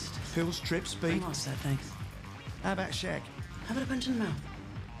 Christ. Pills, trips, speed? I'm all set, thanks. How about Shag? How about a punch in the mouth?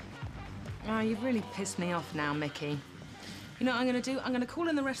 Oh, you've really pissed me off now, Mickey. You know what I'm gonna do? I'm gonna call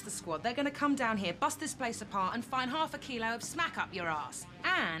in the rest of the squad. They're gonna come down here, bust this place apart, and find half a kilo of smack up your ass.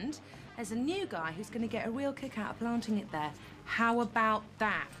 And there's a new guy who's gonna get a real kick out of planting it there. How about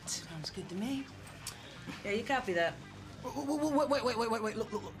that? Sounds good to me. Yeah, you copy that. Wait,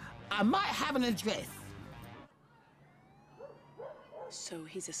 look. I might have an address. So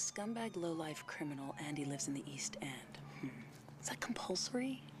he's a scumbag, low-life criminal, and he lives in the East End. Is that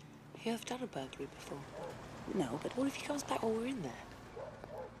compulsory? You have done a burglary before. No, but What if he comes back while we're in there?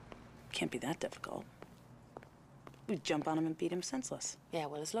 can't be that difficult. We'd jump on him and beat him senseless. Yeah,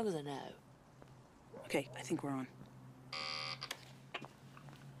 well, as long as I know. Okay, I think we're on.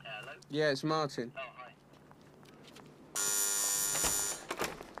 Hello? Yeah, it's Martin. Oh, hi.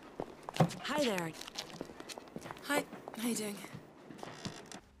 Hi there. Hi, how you doing?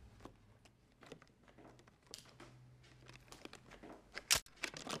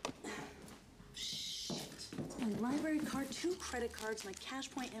 My library card, 2 credit cards, my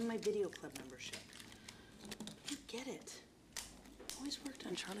cash point, and my video club membership. You get it. Always worked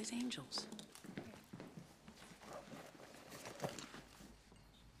on Charlie's Angels.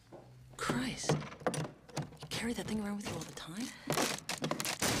 Christ. You carry that thing around with you all the time?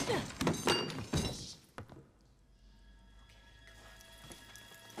 Yeah.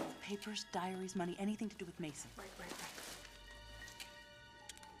 Papers, diaries, money, anything to do with Mason. Right.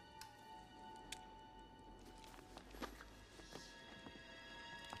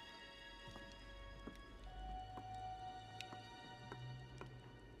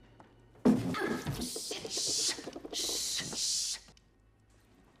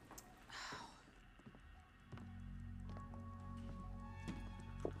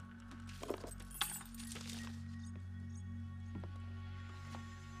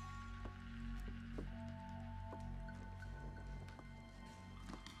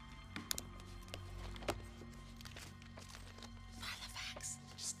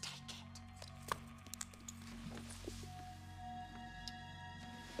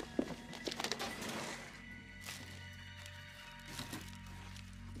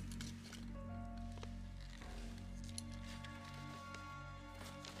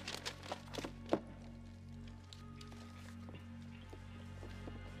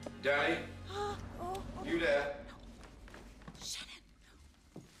 Daddy? You there?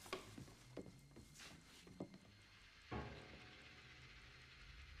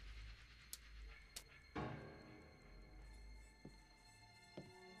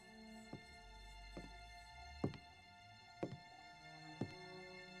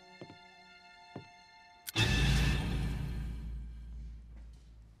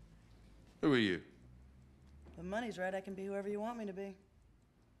 Who are you? The money's right, I can be whoever you want me to be.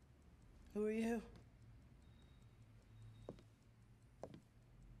 Who are you?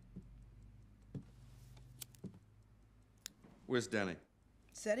 Where's Danny?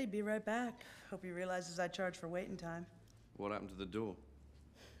 Said he'd be right back. Hope he realizes I charge for waiting time. What happened to the door?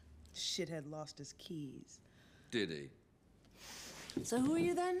 Shithead lost his keys. Did he? So who are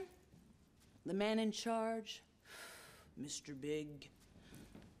you then? The man in charge? Mr. Big?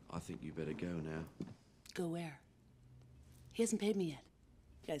 I think you better go now. Go where? He hasn't paid me yet.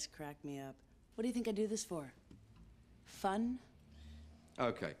 You guys crack me up. What do you think I do this for? Fun?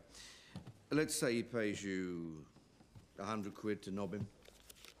 Okay. Let's say he pays you 100 quid to knob him.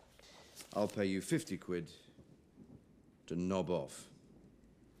 I'll pay you 50 quid to knob off.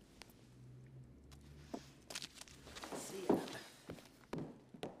 See ya.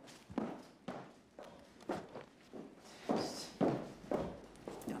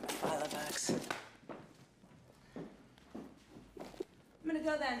 Got my file bags. I'm gonna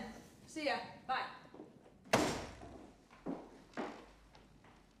go then. See ya. Bye.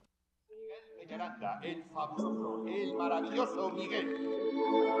 El famoso, el maravilloso Miguel.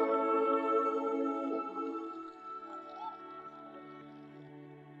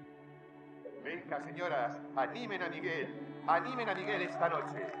 Venga, señoras, animen a Miguel esta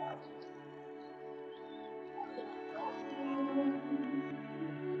noche.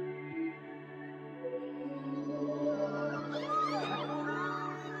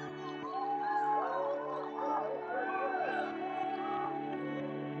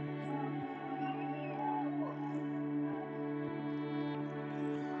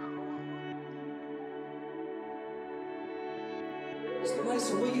 Mr.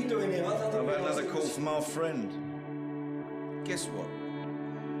 Mason, what are you doing here? I've had another call from our friend. Guess what?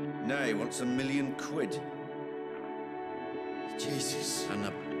 Now he wants $1 million quid. Jesus. And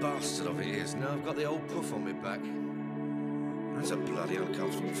the bastard of it is, now I've got the old puff on my back. That's a bloody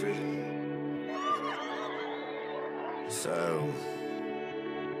uncomfortable feeling. So,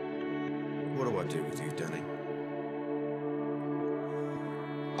 what do I do with you, Danny?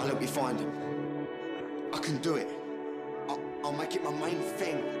 I'll help you find him. I can do it. I'll make it my main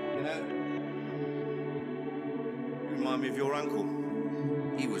thing, you know? Remind me of your uncle.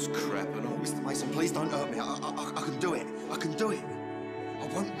 He was crap and all. Mr. Mason, please don't hurt me. I can do it. I can do it. I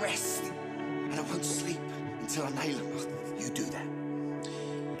won't rest. And I won't sleep until I nail him. You do that.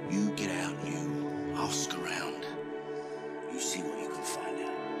 You get out and you ask around. You see what you can find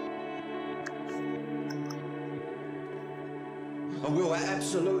out. I will,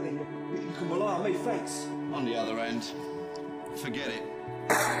 absolutely. You can rely on me, thanks. On the other end, forget it.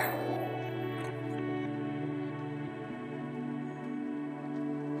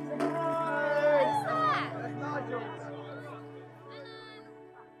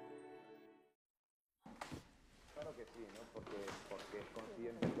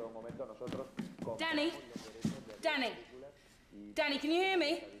 Danny, can you hear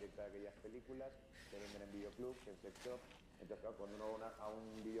me?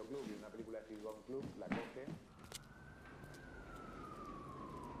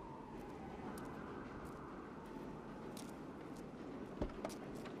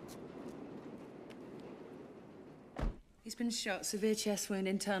 He's been shot, severe chest wound,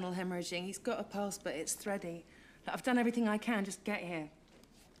 internal hemorrhaging. He's got a pulse, but it's thready. Look, I've done everything I can, just get here.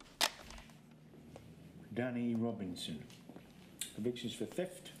 Danny Robinson. Convictions for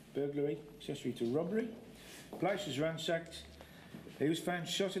theft, burglary, accessory to robbery. Place was ransacked. He was found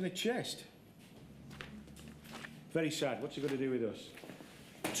shot in the chest. Very sad. What's it got to do with us?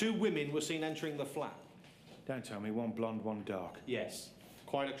 2 women were seen entering the flat. Don't tell me, one blonde, one dark. Yes.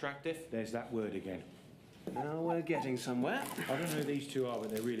 Quite attractive. There's that word again. Now we're getting somewhere. I don't know who these 2 are, but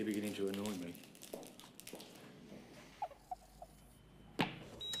they're really beginning to annoy me.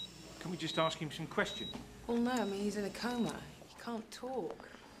 Can we just ask him some questions? Well, no, I mean, he's in a coma. He can't talk.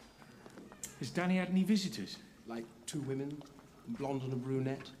 Has Danny had any visitors? Like 2 women, a blonde and a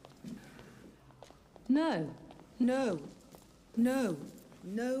brunette? No. No. No.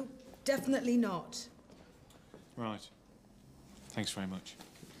 No, definitely not. Right. Thanks very much.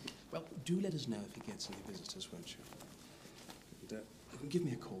 Well, do let us know if he gets any visitors, won't you? And, you can give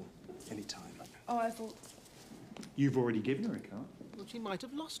me a call anytime. Oh, I thought... You've already given her a card. Well, she might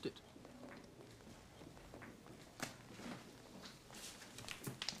have lost it.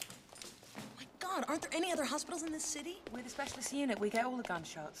 My God, aren't there any other hospitals in this city? We're the specialist unit. We get all the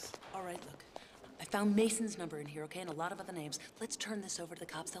gunshots. All right, look. I found Mason's number in here, okay, and a lot of other names. Let's turn this over to the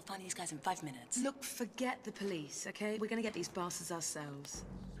cops. They'll find these guys in 5 minutes. Look, forget the police, okay? We're gonna get these bastards ourselves.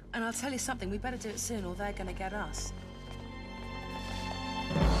 And I'll tell you something, we better do it soon or they're gonna get us.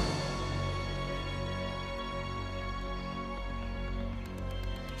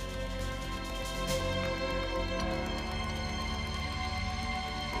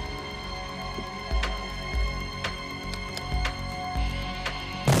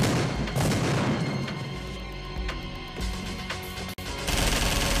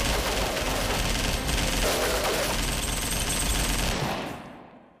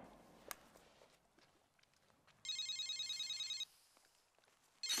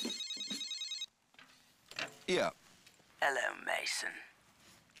 Yeah. Hello, Mason.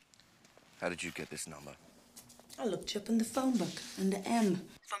 How did you get this number? I looked you up in the phone book under M.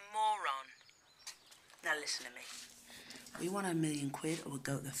 For moron. Now listen to me. We want £1 million or we'll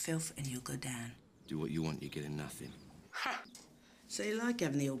go to the filth and you'll go down. Do what you want, you're getting nothing. Ha! So you like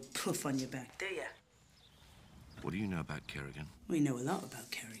having the old puff on your back, do you? What do you know about Kerrigan? We know a lot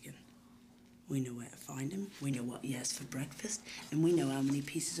about Kerrigan. We know where to find him, we know what he has for breakfast, and we know how many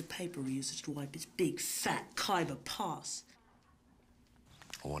pieces of paper he uses to wipe his big, fat Khyber pass.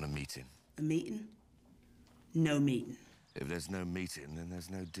 I want a meeting. A meeting? No meeting. If there's no meeting, then there's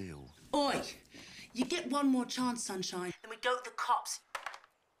no deal. Oi! You get one more chance, Sunshine, then we go to the cops.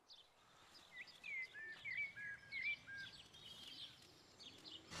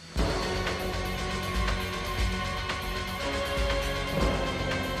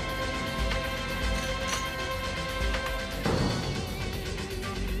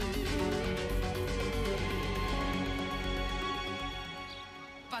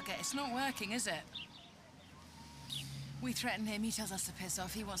 Bugger, it's not working, is it? We threaten him, he tells us to piss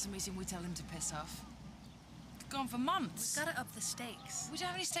off. He wants a meeting, we tell him to piss off. It's gone for months. We've got to up the stakes. We don't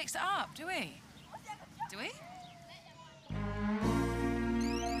have any stakes to up, do we? Do we?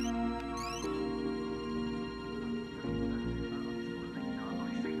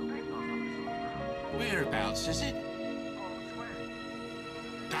 Whereabouts is it?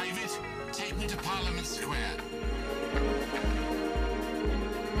 David, take me to Parliament Square.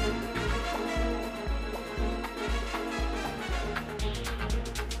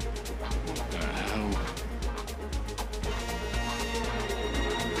 What the hell?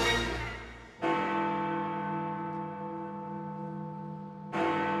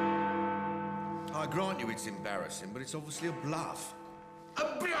 I grant you it's embarrassing, but it's obviously a bluff.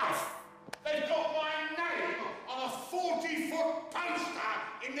 A bluff! They've got my name on a 40-foot poster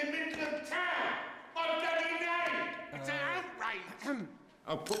in the middle of town! My bloody name! It's an outrage!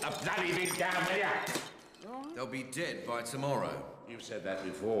 Oh, put the bloody thing down, will ya? They'll be dead by tomorrow. You've said that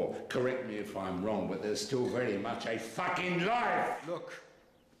before. Correct me if I'm wrong, but there's still very much a fucking life! Look,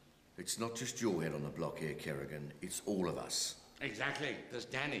 it's not just your head on the block here, Kerrigan. It's all of us. Exactly. There's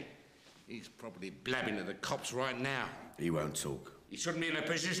Danny. He's probably blabbing to the cops right now. He won't talk. He shouldn't be in a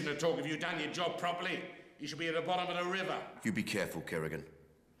position to talk if you've done your job properly. You should be at the bottom of the river. You be careful, Kerrigan.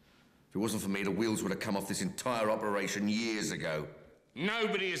 If it wasn't for me, the wheels would have come off this entire operation years ago.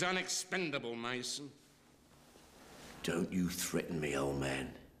 Nobody is unexpendable, Mason. Don't you threaten me, old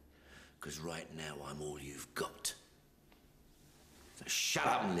man. Because right now I'm all you've got. So shut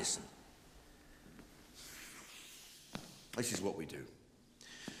up and listen. This is what we do.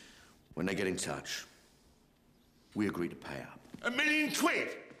 When they get in touch, we agree to pay up. £1 million?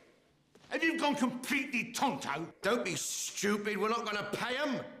 Have you gone completely tonto? Don't be stupid. We're not going to pay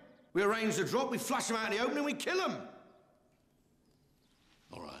them. We arrange the drop, we flush them out in the open, and we kill them.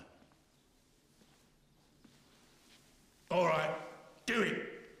 All right. All right. Do it.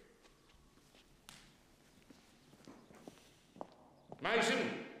 Mason.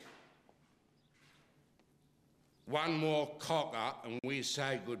 One more cock up and we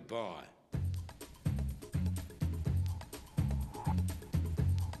say goodbye.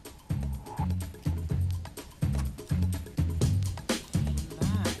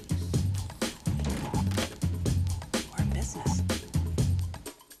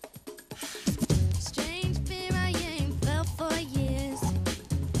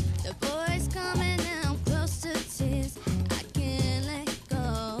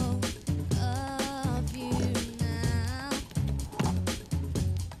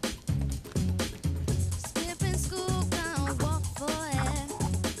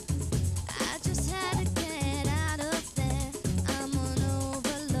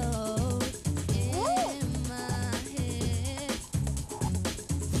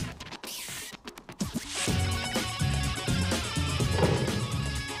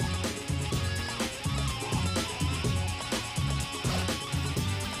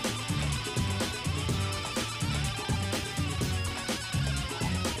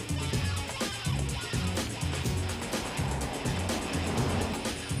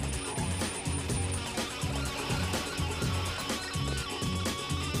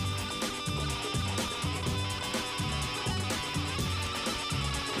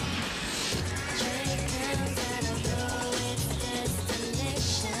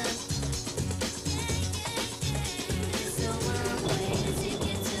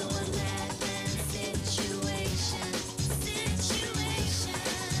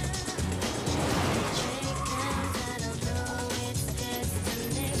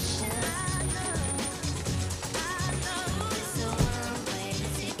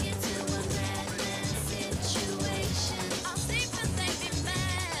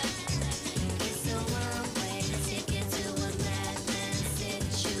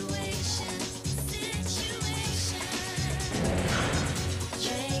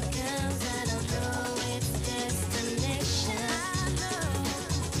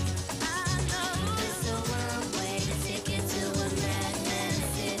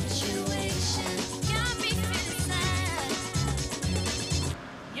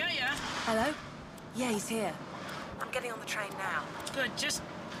 here. I'm getting on the train now. Good, just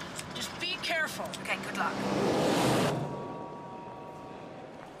be careful. Okay, good luck.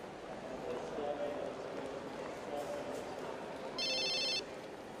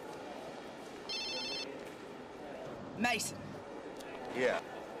 Mason. Yeah.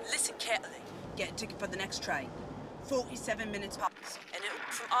 Listen carefully. Get a ticket for the next train. 47 minutes past. And it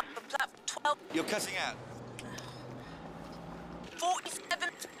from up the platform 12. You're cutting out. 47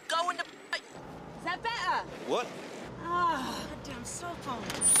 going to... Is that better? What? Ah, goddamn cell phone.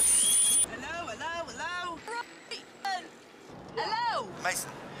 Hello? Right. Hello?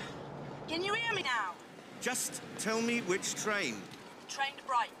 Mason, Can you hear me now? just tell me which train. Train to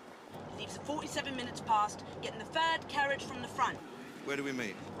Brighton. Leaves at 47 minutes past, getting the third carriage from the front. Where do we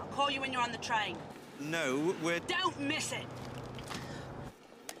meet? I'll call you when you're on the train. No, we're... Don't miss it!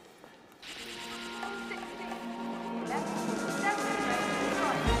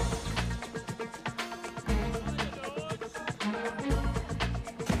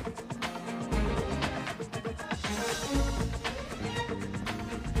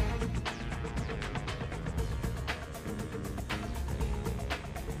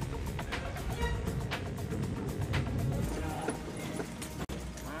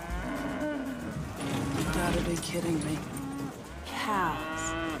 You gotta be kidding me.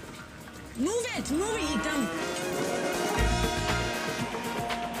 Cows. Move it, you dumb...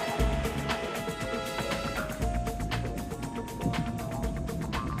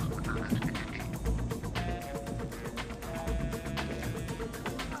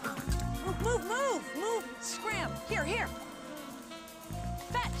 Move! Scram! Here!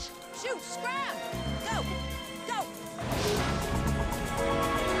 Fetch! Shoot! Scram! Go!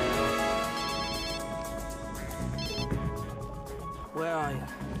 Where are you?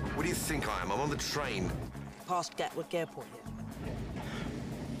 What do you think I am? I'm on the train. Past Gatwick Airport yet?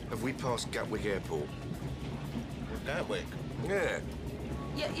 Have we passed Gatwick Airport? Gatwick? Yeah.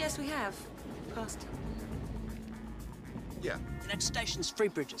 Yes, we have. Past. Yeah. The next station's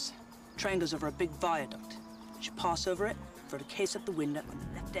Freebridges. Train goes over a big viaduct. You should pass over it, throw the case up the window on the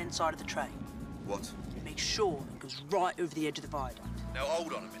left-hand side of the train. What? Make sure it goes right over the edge of the viaduct. Now,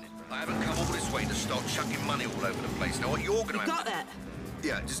 hold on a minute. I haven't come all this way to start chucking money all over the place. Now, what you're gonna You got that?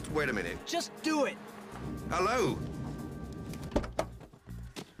 Yeah, just wait a minute. Just do it. Hello?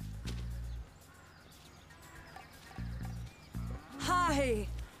 Hi!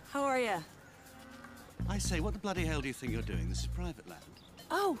 How are you? I say, what the bloody hell do you think you're doing? This is private land.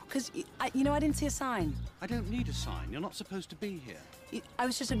 Oh, because, I didn't see a sign. I don't need a sign. You're not supposed to be here. I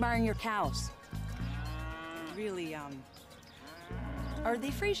was just admiring your cows. Really, are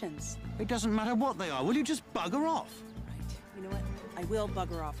they Frisians? It doesn't matter what they are. Will you just bugger off? You know what? I will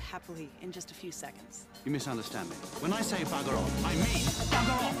bugger off happily in just a few seconds. You misunderstand me. When I say bugger off, I mean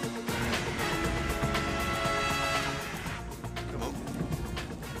bugger off. Come on.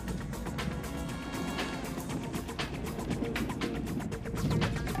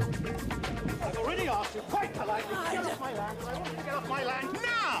 I've already asked you quite politely to get off my land. I want you to get off my land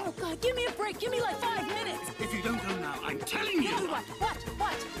now! Oh, God, give me a break. Give me like 5 minutes. If you don't go now, I'm telling you.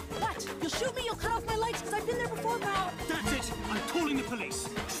 What? You'll shoot me, you'll cut off my legs, because I've been there before, pal. That's it. I'm calling the police.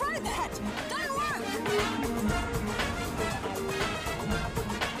 Try that. That'll work.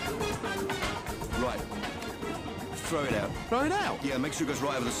 Right. Throw it out. Throw it out? Yeah, make sure it goes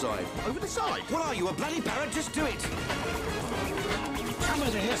right over the side. Over the side? What are you, a bloody parrot? Just do it. Come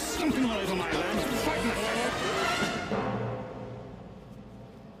over here, stomping all over my land. Fighting the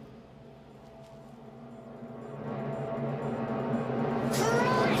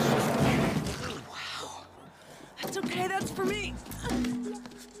That's okay, that's for me.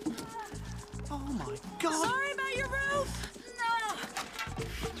 Oh, my God. Sorry about your roof. No.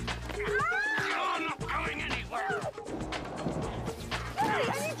 You're not going anywhere! Hey,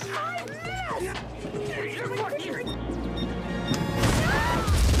 I need 5 minutes. You're fucking...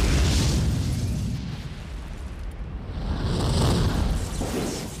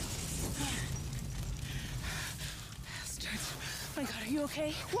 My God, are you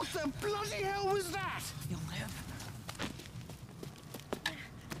okay? What the bloody hell was that? You'll live.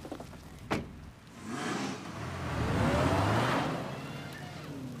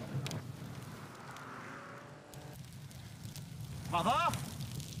 Mother?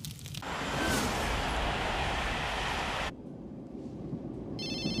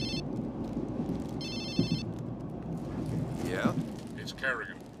 Yeah? It's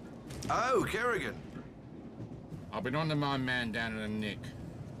Kerrigan. Oh, Kerrigan. I've been on to my man down in the Nick.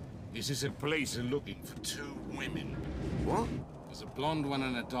 He says the police are looking for 2 women. What? There's a blonde one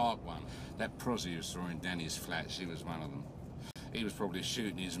and a dark one. That prosy you saw in Danny's flat, she was one of them. He was probably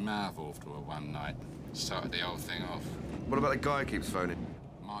shooting his mouth off to her one night. Started the whole thing off. What about the guy who keeps phoning?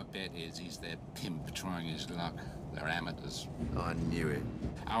 My bet is he's their pimp trying his luck. They're amateurs. I knew it.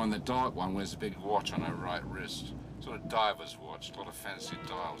 Oh, and the dark one wears a big watch on her right wrist. Sort of diver's watch, a lot of fancy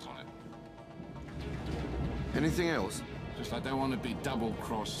dials on it. Anything else? Just I don't want to be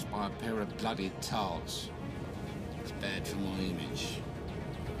double-crossed by a pair of bloody tarts. It's bad for my image.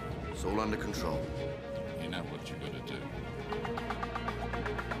 It's all under control. You know what you gotta do.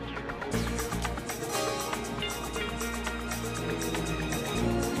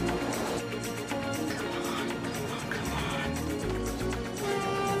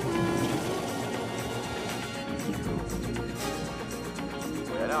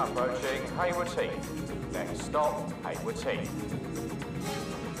 We're now approaching Hayward Heath. Next stop, Hayward Heath.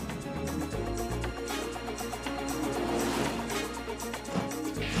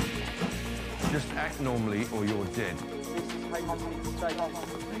 Just act normally or you're dead.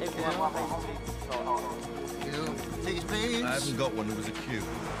 Tickets, please. I haven't got one. There was a queue.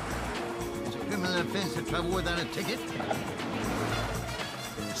 It's a criminal offence to travel without a ticket.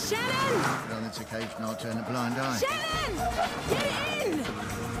 Shannon! On this occasion, I'll turn a blind eye. Shannon! Get in!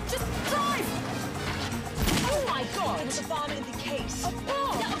 Just drive! Oh my God! There was a bomb in the case. A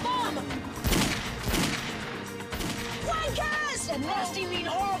bomb? Yeah, a bomb! Wankers! And nasty, mean,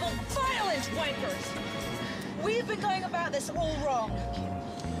 horrible, violent wankers! We've been going about this all wrong.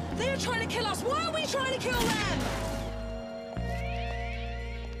 They're trying to kill us. Why are we trying to kill them?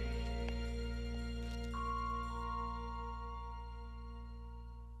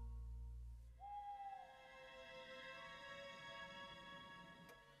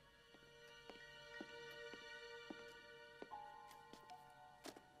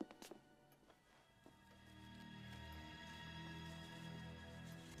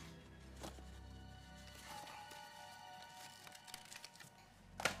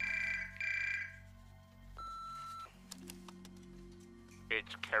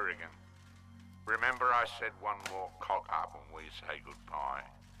 It's Kerrigan. Remember I said one more cock up and we say goodbye?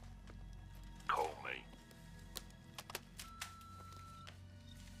 Call me.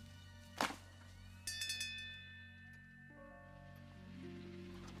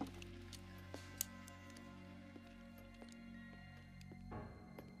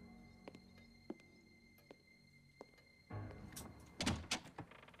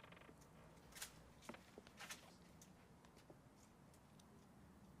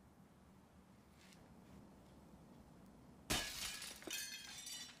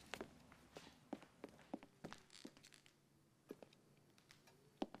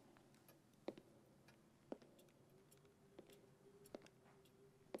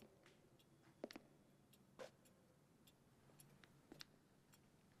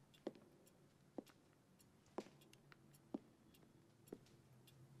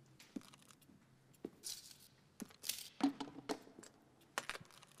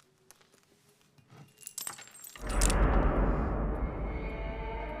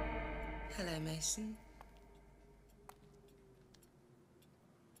 Hello, Mason.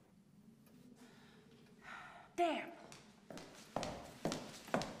 Damn!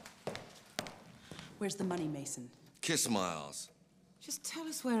 Where's the money, Mason? Kiss my ass. Just tell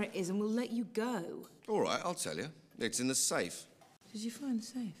us where it is and we'll let you go. All right, I'll tell you. It's in the safe. Did you find the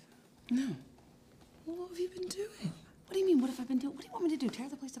safe? No. Well, what have you been doing? What do you mean, what have I been doing? What do you want me to do, tear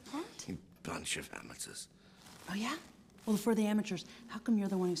the place apart? You bunch of amateurs. Oh, yeah? Well, for the amateurs, how come you're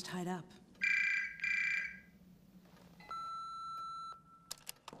the one who's tied up?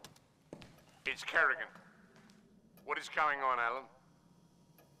 It's Kerrigan. What is going on, Alan?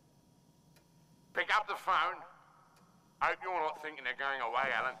 Pick up the phone. Hope you're not thinking of going away,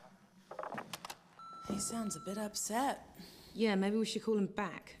 Alan. He sounds a bit upset. Yeah, maybe we should call him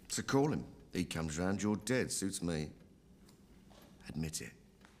back. So call him. He comes round, you're dead. Suits me. Admit it.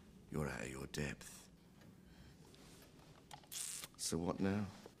 You're out of your depth. So what now?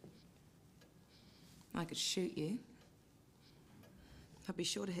 I could shoot you. I'd be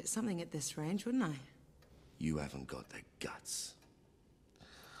sure to hit something at this range, wouldn't I? You haven't got the guts.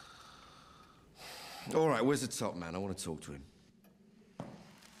 All right, where's the top man? I want to talk to him.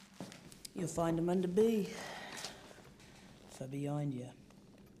 You'll find him under B. For behind you.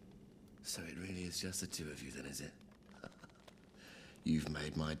 So it really is just the two of you then, is it? You've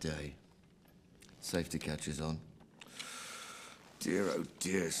made my day. Safety catches on. Dear, oh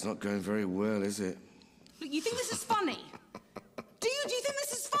dear, it's not going very well, is it? Look, you think this is funny? Do you think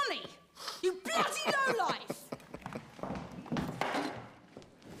this is funny? You bloody lowlife!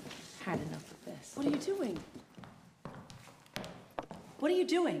 Had enough of this. What are you doing? What are you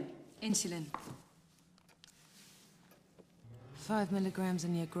doing? Insulin. 5 milligrams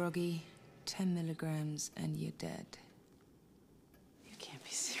in your groggy, 10 milligrams and you're dead. You can't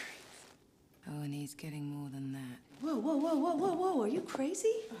be serious. Oh, and he's getting more than that. Whoa, whoa, whoa, whoa, whoa, whoa. Are you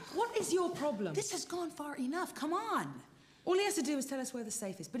crazy? What is your problem? This has gone far enough. Come on. All he has to do is tell us where the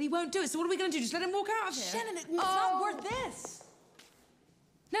safe is, but he won't do it, so what are we going to do? Just let him walk out of here? Shannon, it's not worth this.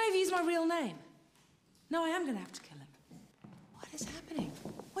 Now you've used my real name. No, I am going to have to kill him. What is happening?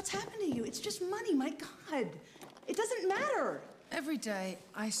 What's happened to you? It's just money, my God. It doesn't matter. Every day,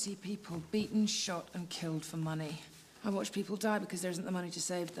 I see people beaten, shot, and killed for money. I watch people die because there isn't the money to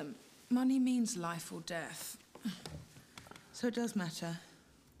save them. Money means life or death. So it does matter.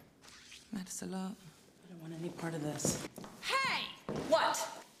 Matters a lot. I don't want any part of this. Hey! What?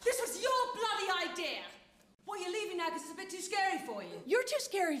 This was your bloody idea! Well, you're leaving now because it's a bit too scary for you. You're too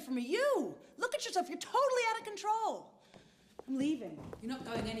scary for me. You! Look at yourself. You're totally out of control. I'm leaving. You're not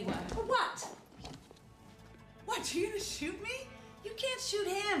going anywhere. For what? What, you gonna shoot me? You can't shoot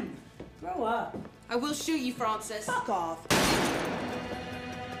him. Grow up. I will shoot you, Francis. Fuck off.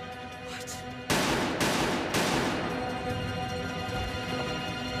 What?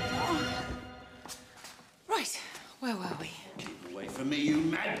 Oh. Right, where were we? Keep away from me, you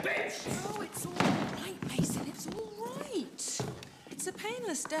mad bitch! Oh, it's all right, Mason, it's all right. It's a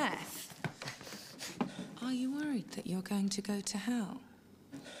painless death. Are you worried that you're going to go to hell?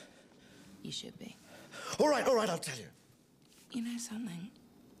 You should be. All right, I'll tell you. You know something?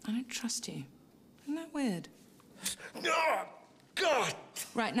 I don't trust you. Isn't that weird? No! God!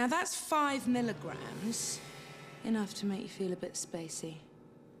 Right, now that's 5 milligrams. Enough to make you feel a bit spacey.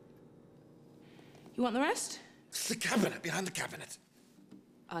 You want the rest? It's the cabinet, behind the cabinet.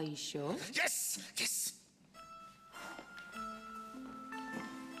 Are you sure? Yes! Yes!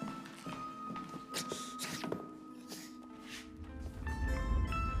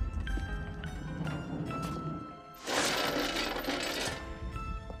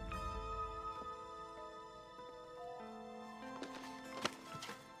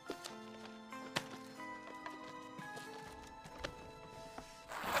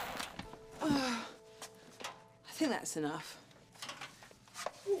 I think that's enough.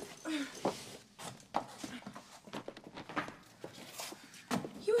 You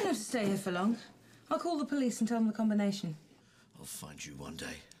won't have to stay here for long. I'll call the police and tell them the combination. I'll find you one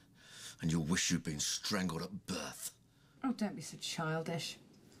day, and you'll wish you'd been strangled at birth. Oh, don't be so childish.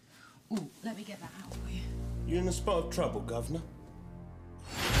 Ooh, let me get that out for you. You in a spot of trouble, Governor?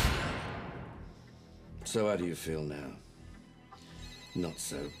 So how do you feel now? Not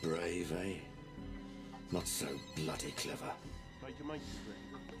so brave, eh? Not so bloody clever.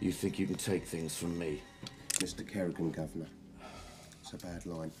 You think you can take things from me? Mr. Kerrigan, Governor. It's a bad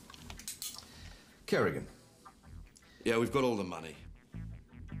line. Kerrigan. Yeah, we've got all the money.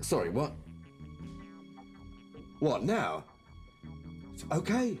 Sorry, what? What, now?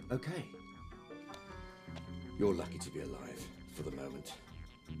 Okay. You're lucky to be alive for the moment.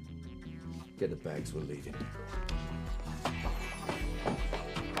 Get the bags, we're leaving.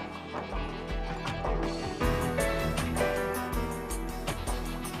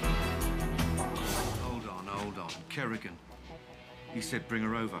 Hold on. Kerrigan. He said bring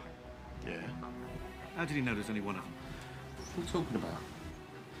her over. Yeah? How did he know there's only one of them? What are you talking about?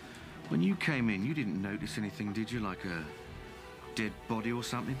 When you came in, you didn't notice anything, did you? Like a dead body or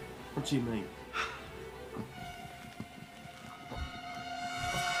something? What do you mean?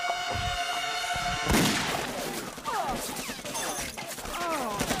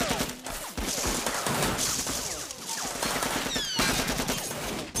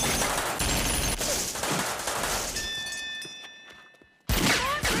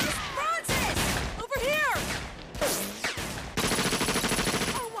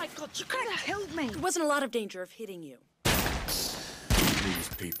 Wasn't a lot of danger of hitting you. These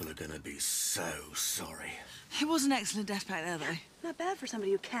people are gonna be so sorry. It was an excellent death back there, though. Not bad for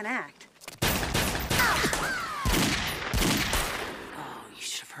somebody who can't act. Oh, you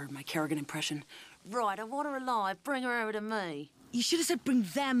should have heard my Kerrigan impression. Right, I want her alive. Bring her over to me. You should have said bring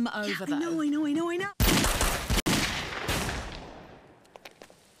them over, though. I know.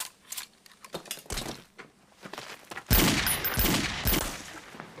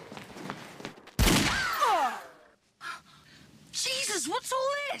 Jesus, what's all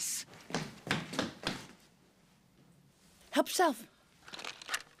this? Help yourself.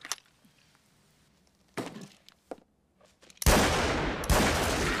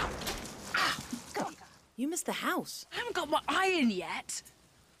 You missed the house. I haven't got my iron yet.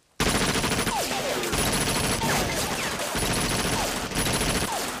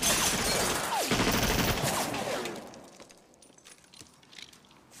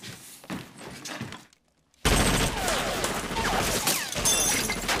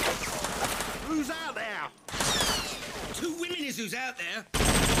 there?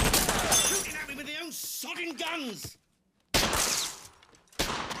 Shooting at me with their own sodding guns!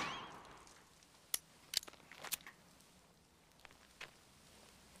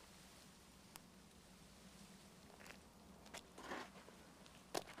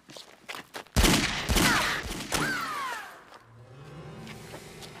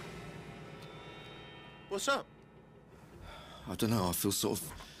 What's up? I don't know, I feel sort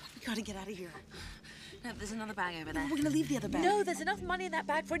of... We gotta get out of here. No, there's another bag over there. We're gonna leave the other bag. No, there's enough money in that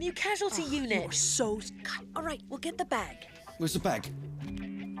bag for a new casualty unit. You're so... All right, we'll get the bag. Where's the bag?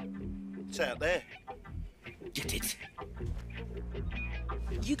 It's out there. Get it.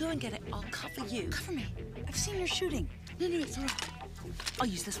 You go and get it. I'll cover you. Cover me. I've seen your shooting. No, it's all right. I'll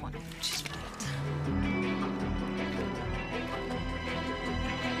use this one. Just right.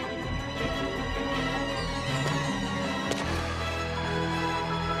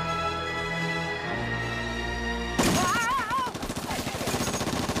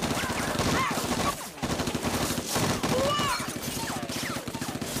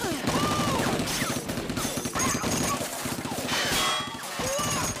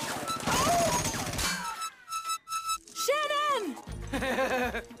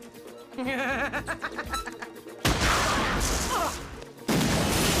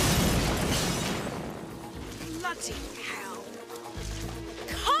 Bloody hell.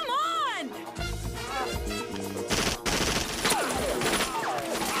 Come on!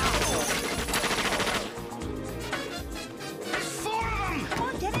 There's 4 of them! Come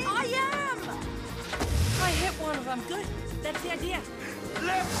on, get it. I am! I hit one of them. Good. That's the idea.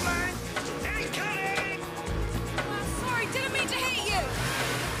 Left flank! Incoming! Sorry, didn't mean to hit you.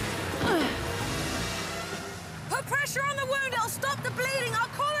 Put pressure on the wound. It'll stop the bleeding. I'll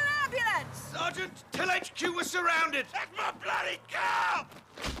call an ambulance. Sergeant, tell HQ we're surrounded. That's my bloody car!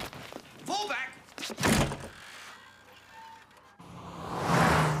 Fall back!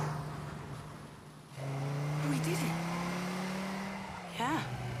 We did it. Yeah.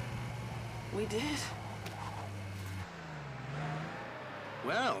 We did.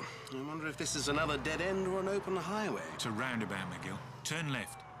 Well, I wonder if this is another dead end or an open highway. It's a roundabout, McGill. Turn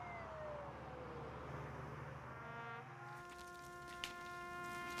left.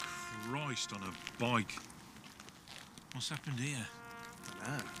 Christ on a bike. What's happened here? I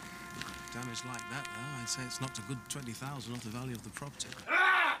don't know. Damage like that, though, I'd say it's knocked a good 20,000 off the value of the property.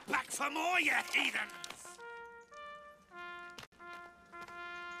 Ah! Back for more, you heathens!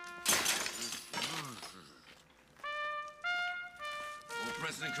 All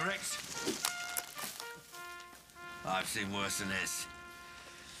present and correct. I've seen worse than this.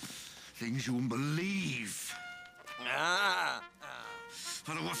 Things you wouldn't believe.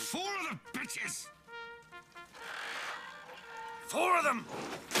 But there were 4 of them bitches! 4 of them!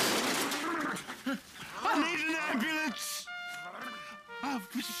 I need an ambulance!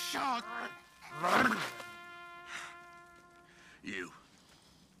 I've been shot! You.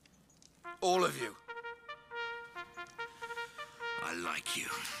 All of you. I like you.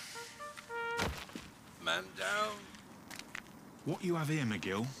 Man down. What you have here,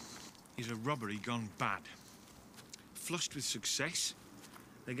 McGill, is a robbery gone bad. Flushed with success,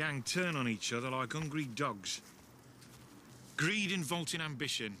 the gang turn on each other like hungry dogs. Greed and vaulting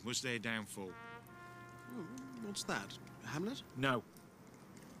ambition was their downfall. What's that? Hamlet? No.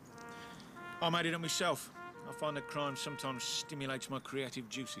 I made it up myself. I find that crime sometimes stimulates my creative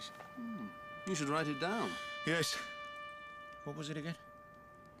juices. You should write it down. Yes. What was it again?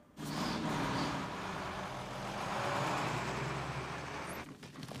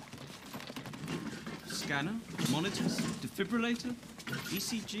 Scanner, monitors, defibrillator,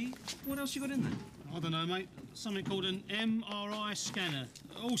 ECG. What else you got in there? I don't know, mate. Something called an MRI scanner.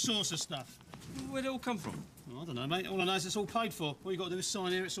 All sorts of stuff. Where'd it all come from? I don't know, mate. All I know is it's all paid for. All you got to do is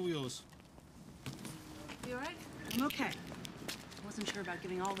sign here, it's all yours. You all right? I'm okay. I wasn't sure about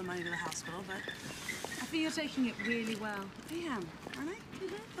giving all the money to the hospital, but I think you're taking it really well. I am, aren't I? I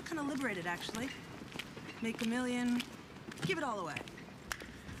feel kind of liberated, actually. Make $1 million, give it all away.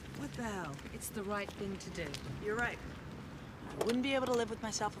 What the hell? It's the right thing to do. You're right. I wouldn't be able to live with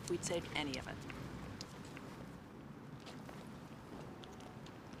myself if we'd saved any of it.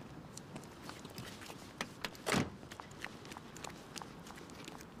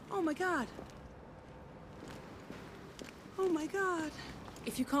 Oh my God. Oh my God.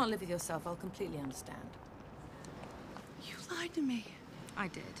 If you can't live with yourself, I'll completely understand. You lied to me. I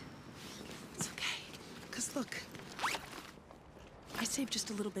did. It's okay. Because look, I saved just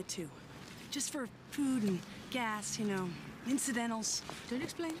a little bit too. Just for food and gas, you know, incidentals. Don't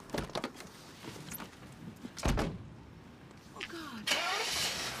explain. Oh God.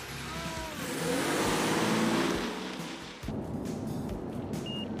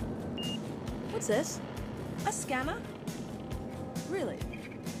 What's this? A scanner? Really?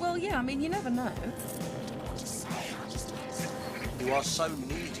 Well, yeah, I mean, you never know. You are so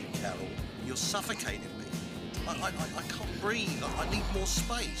needy, Carol. You're suffocating me. I can't breathe. I need more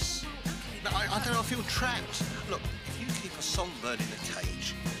space. I don't know, I feel trapped. Look, if you keep a songbird in a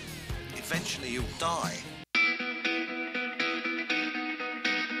cage, eventually you'll die.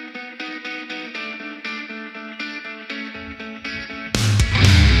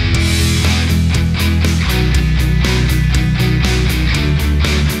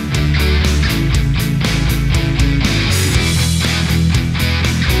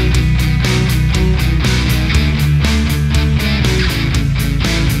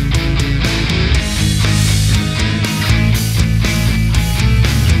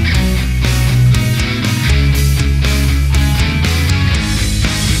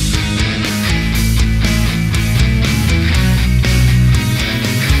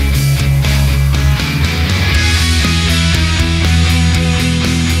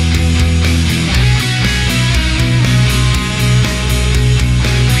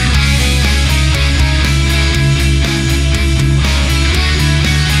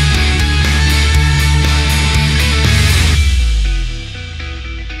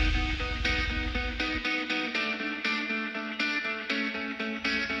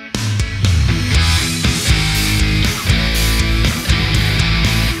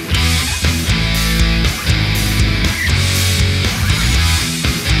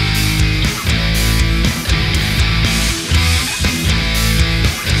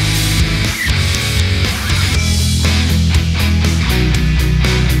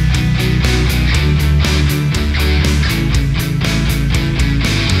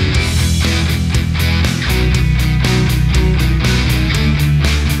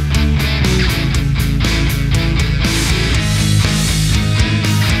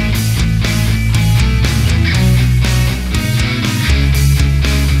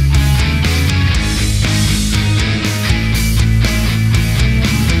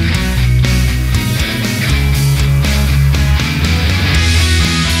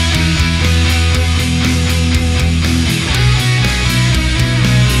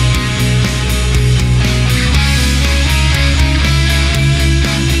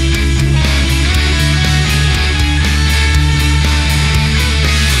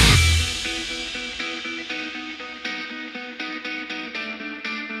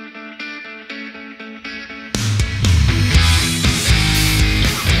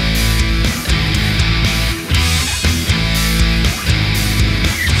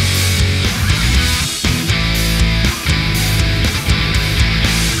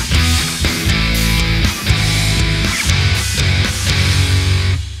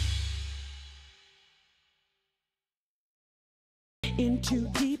 In too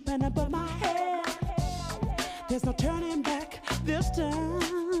deep and above my head. There's no turning back this time.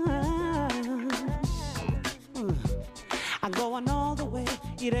 I'm going all the way,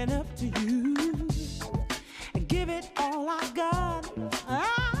 it ain't up to you. Give it all I got, I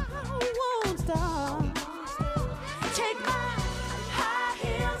won't stop. Take my high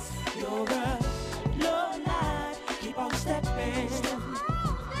heels, you're a low light. Keep on stepping,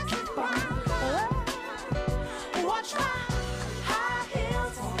 keep on. Watch my high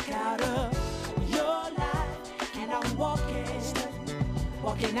heels walk out of your life, and I'm walking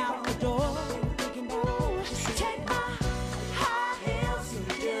out.